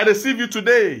 I receive you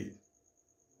today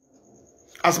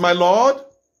as my Lord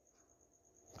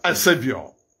and Savior.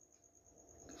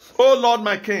 Oh Lord,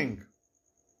 my King,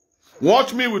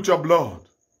 wash me with your blood.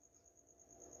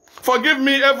 Forgive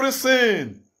me every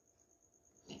sin.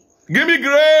 Give me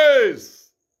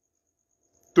grace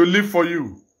to live for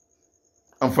you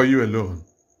and for you alone.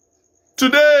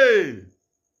 Today,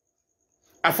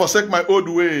 I forsake my old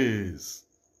ways.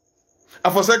 I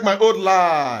forsake my old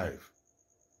life.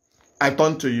 I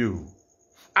turn to you.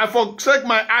 I forsake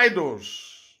my idols.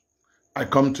 I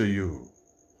come to you.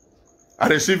 I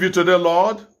receive you today,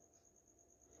 Lord,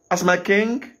 as my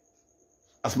King,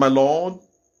 as my Lord,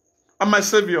 and my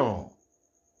Savior.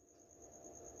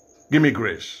 Give me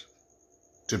grace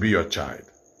to be your child,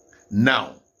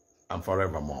 now and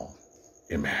forevermore.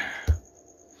 Amen.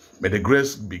 May the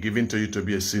grace be given to you to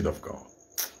be a seed of God.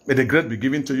 May the grace be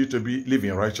given to you to live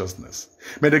in righteousness.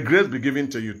 May the grace be given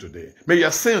to you today. May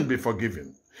your sin be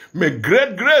forgiven. May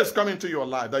great grace come into your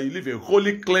life, that you live a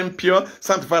holy, clean, pure,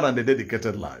 sanctified, and a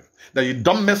dedicated life. That you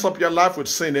don't mess up your life with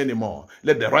sin anymore.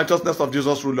 Let the righteousness of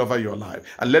Jesus rule over your life.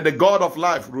 And let the God of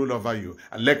life rule over you.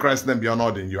 And let Christ's name be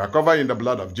honored in you. I cover you in the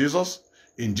blood of Jesus.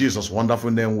 In Jesus' wonderful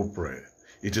name we pray.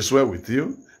 It is well with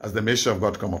you, as the mercy of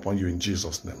God come upon you in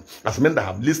Jesus' name. As many that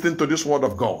have listened to this word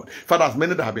of God, Father, as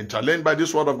many that have been challenged by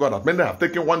this word of God, as many that have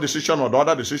taken one decision or the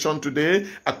other decision today,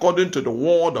 according to the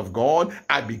word of God,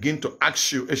 I begin to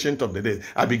ask you, Ancient of the Days,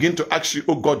 I begin to ask you,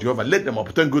 oh God, Jehovah, let them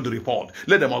obtain good report.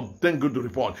 Let them obtain good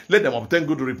report. Let them obtain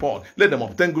good report. Let them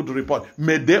obtain good report.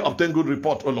 May they obtain good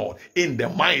report, oh Lord, in the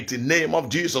mighty name of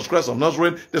Jesus Christ of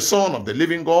Nazareth, the Son of the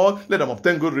living God. Let them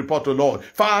obtain good report, oh Lord.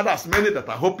 Father, as many that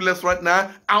are hopeless right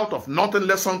now, out of nothing,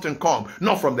 let something come.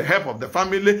 Not from the help of the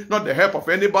family, not the help of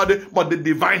anybody, but the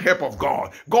divine help of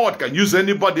God. God can use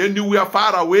anybody, anywhere,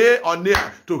 far away or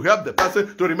near, to help the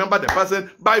person, to remember the person.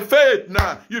 By faith,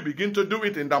 now, you begin to do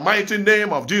it in the mighty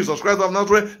name of Jesus Christ of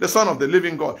Nazareth, the Son of the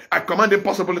living God. I command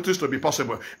impossibilities to be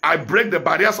possible. I break the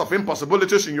barriers of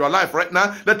impossibilities in your life right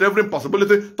now. Let every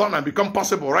impossibility turn and become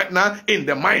possible right now, in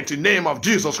the mighty name of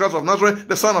Jesus Christ of Nazareth,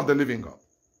 the Son of the living God.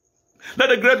 Let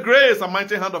the great grace and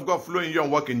mighty hand of God flow in you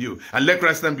and work in you. And let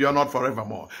Christ's name be honored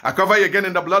forevermore. I cover you again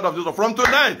in the blood of Jesus. From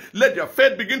tonight, let your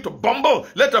faith begin to bumble.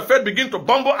 Let your faith begin to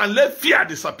bumble, and let fear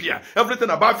disappear. Everything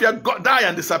about fear die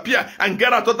and disappear and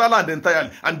get out totally and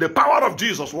entirely. And the power of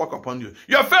Jesus work upon you.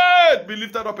 Your faith be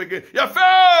lifted up again. Your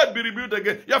faith be rebuilt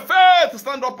again. Your faith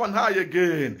stand up on high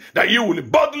again. That you will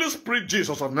boldly preach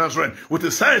Jesus of Nazareth with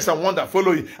the signs and wonder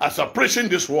follow you. As you're preaching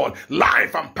this word,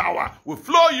 life and power will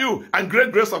flow you, and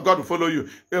great grace of God will follow you.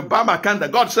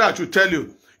 God said I should tell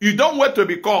you, you don't wait to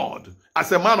be called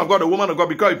as a man of God, a woman of God,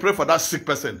 because you pray for that sick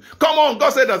person. Come on,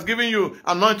 God said that's giving you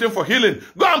anointing for healing.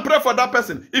 Go and pray for that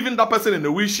person. Even that person in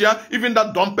a wheelchair, even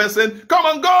that dumb person. Come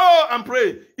on, go and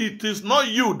pray. It is not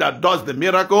you that does the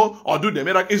miracle or do the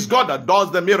miracle. It's God that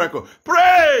does the miracle.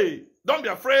 Pray. Don't be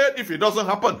afraid if it doesn't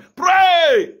happen.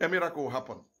 Pray. A miracle will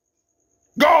happen.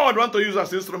 God wants to use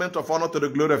as instrument of honor to the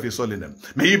glory of his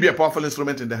holiness. May you be a powerful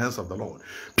instrument in the hands of the Lord.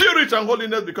 Purity and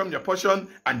holiness become your portion,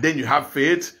 and then you have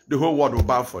faith. The whole world will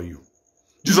bow for you.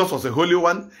 Jesus was a holy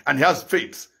one, and he has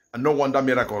faith. And no wonder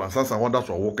miracles and signs and wonders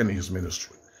were working in his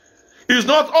ministry. It's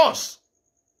not us,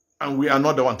 and we are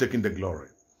not the one taking the glory.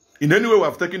 In any way we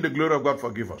have taken the glory of God,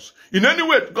 forgive us. In any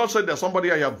way, God said there's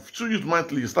somebody I have used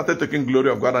monthly, started taking glory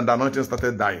of God, and the anointing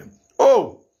started dying.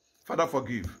 Oh, Father,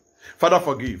 forgive. Father,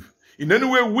 forgive. In any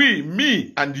way, we,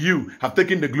 me, and you have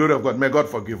taken the glory of God. May God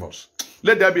forgive us.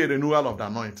 Let there be a renewal of the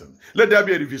anointing. Let there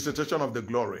be a visitation of the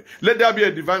glory. Let there be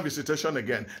a divine visitation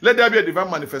again. Let there be a divine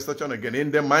manifestation again.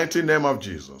 In the mighty name of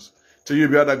Jesus. To you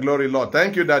be all the glory, Lord.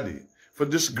 Thank you, Daddy, for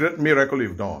this great miracle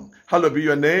you've done. Hallowed be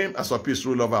your name as our peace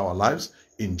rule over our lives.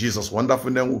 In Jesus'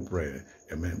 wonderful name we pray.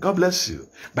 Amen. God bless you.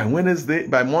 By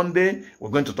Monday, we're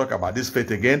going to talk about this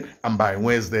faith again, and by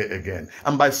Wednesday again.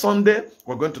 And by Sunday,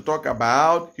 we're going to talk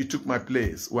about He Took My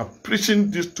Place. We're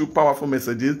preaching these two powerful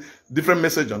messages, different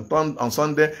message on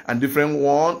Sunday and different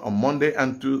one on Monday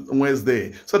and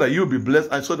Wednesday, so that you'll be blessed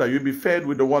and so that you'll be fed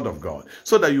with the word of God.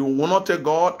 So that you will not tell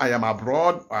God, I am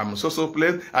abroad, I'm so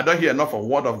place, I don't hear enough of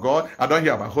word of God, I don't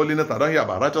hear about holiness, I don't hear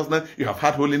about righteousness. You have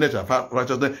had holiness, you have had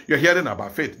righteousness, you're hearing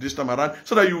about faith this time around,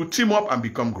 so that you will team up and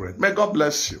become great. May God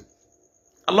bless you.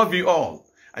 I love you all,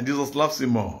 and Jesus loves you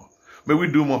more. May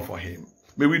we do more for him.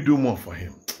 May we do more for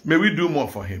him. May we do more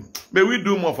for him. May we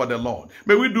do more for the Lord.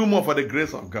 May we do more for the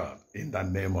grace of God. In the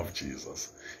name of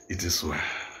Jesus. It is well.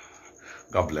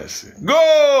 God bless you.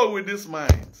 Go with this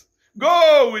mind.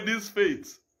 Go with this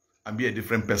faith. And be a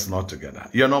different person altogether.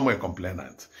 You are no more a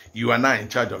complainant. You are now in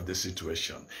charge of the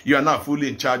situation. You are now fully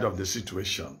in charge of the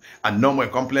situation. And no more a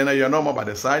complainer. You are no more by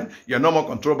the side. You are no more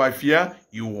controlled by fear.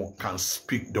 You can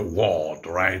speak the word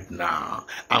right now.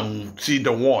 And see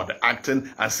the word acting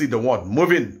and see the word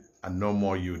moving. And no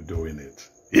more you doing it.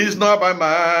 It's not by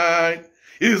might.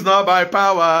 It's not by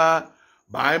power.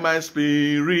 By my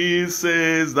spirit,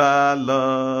 says the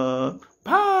Lord.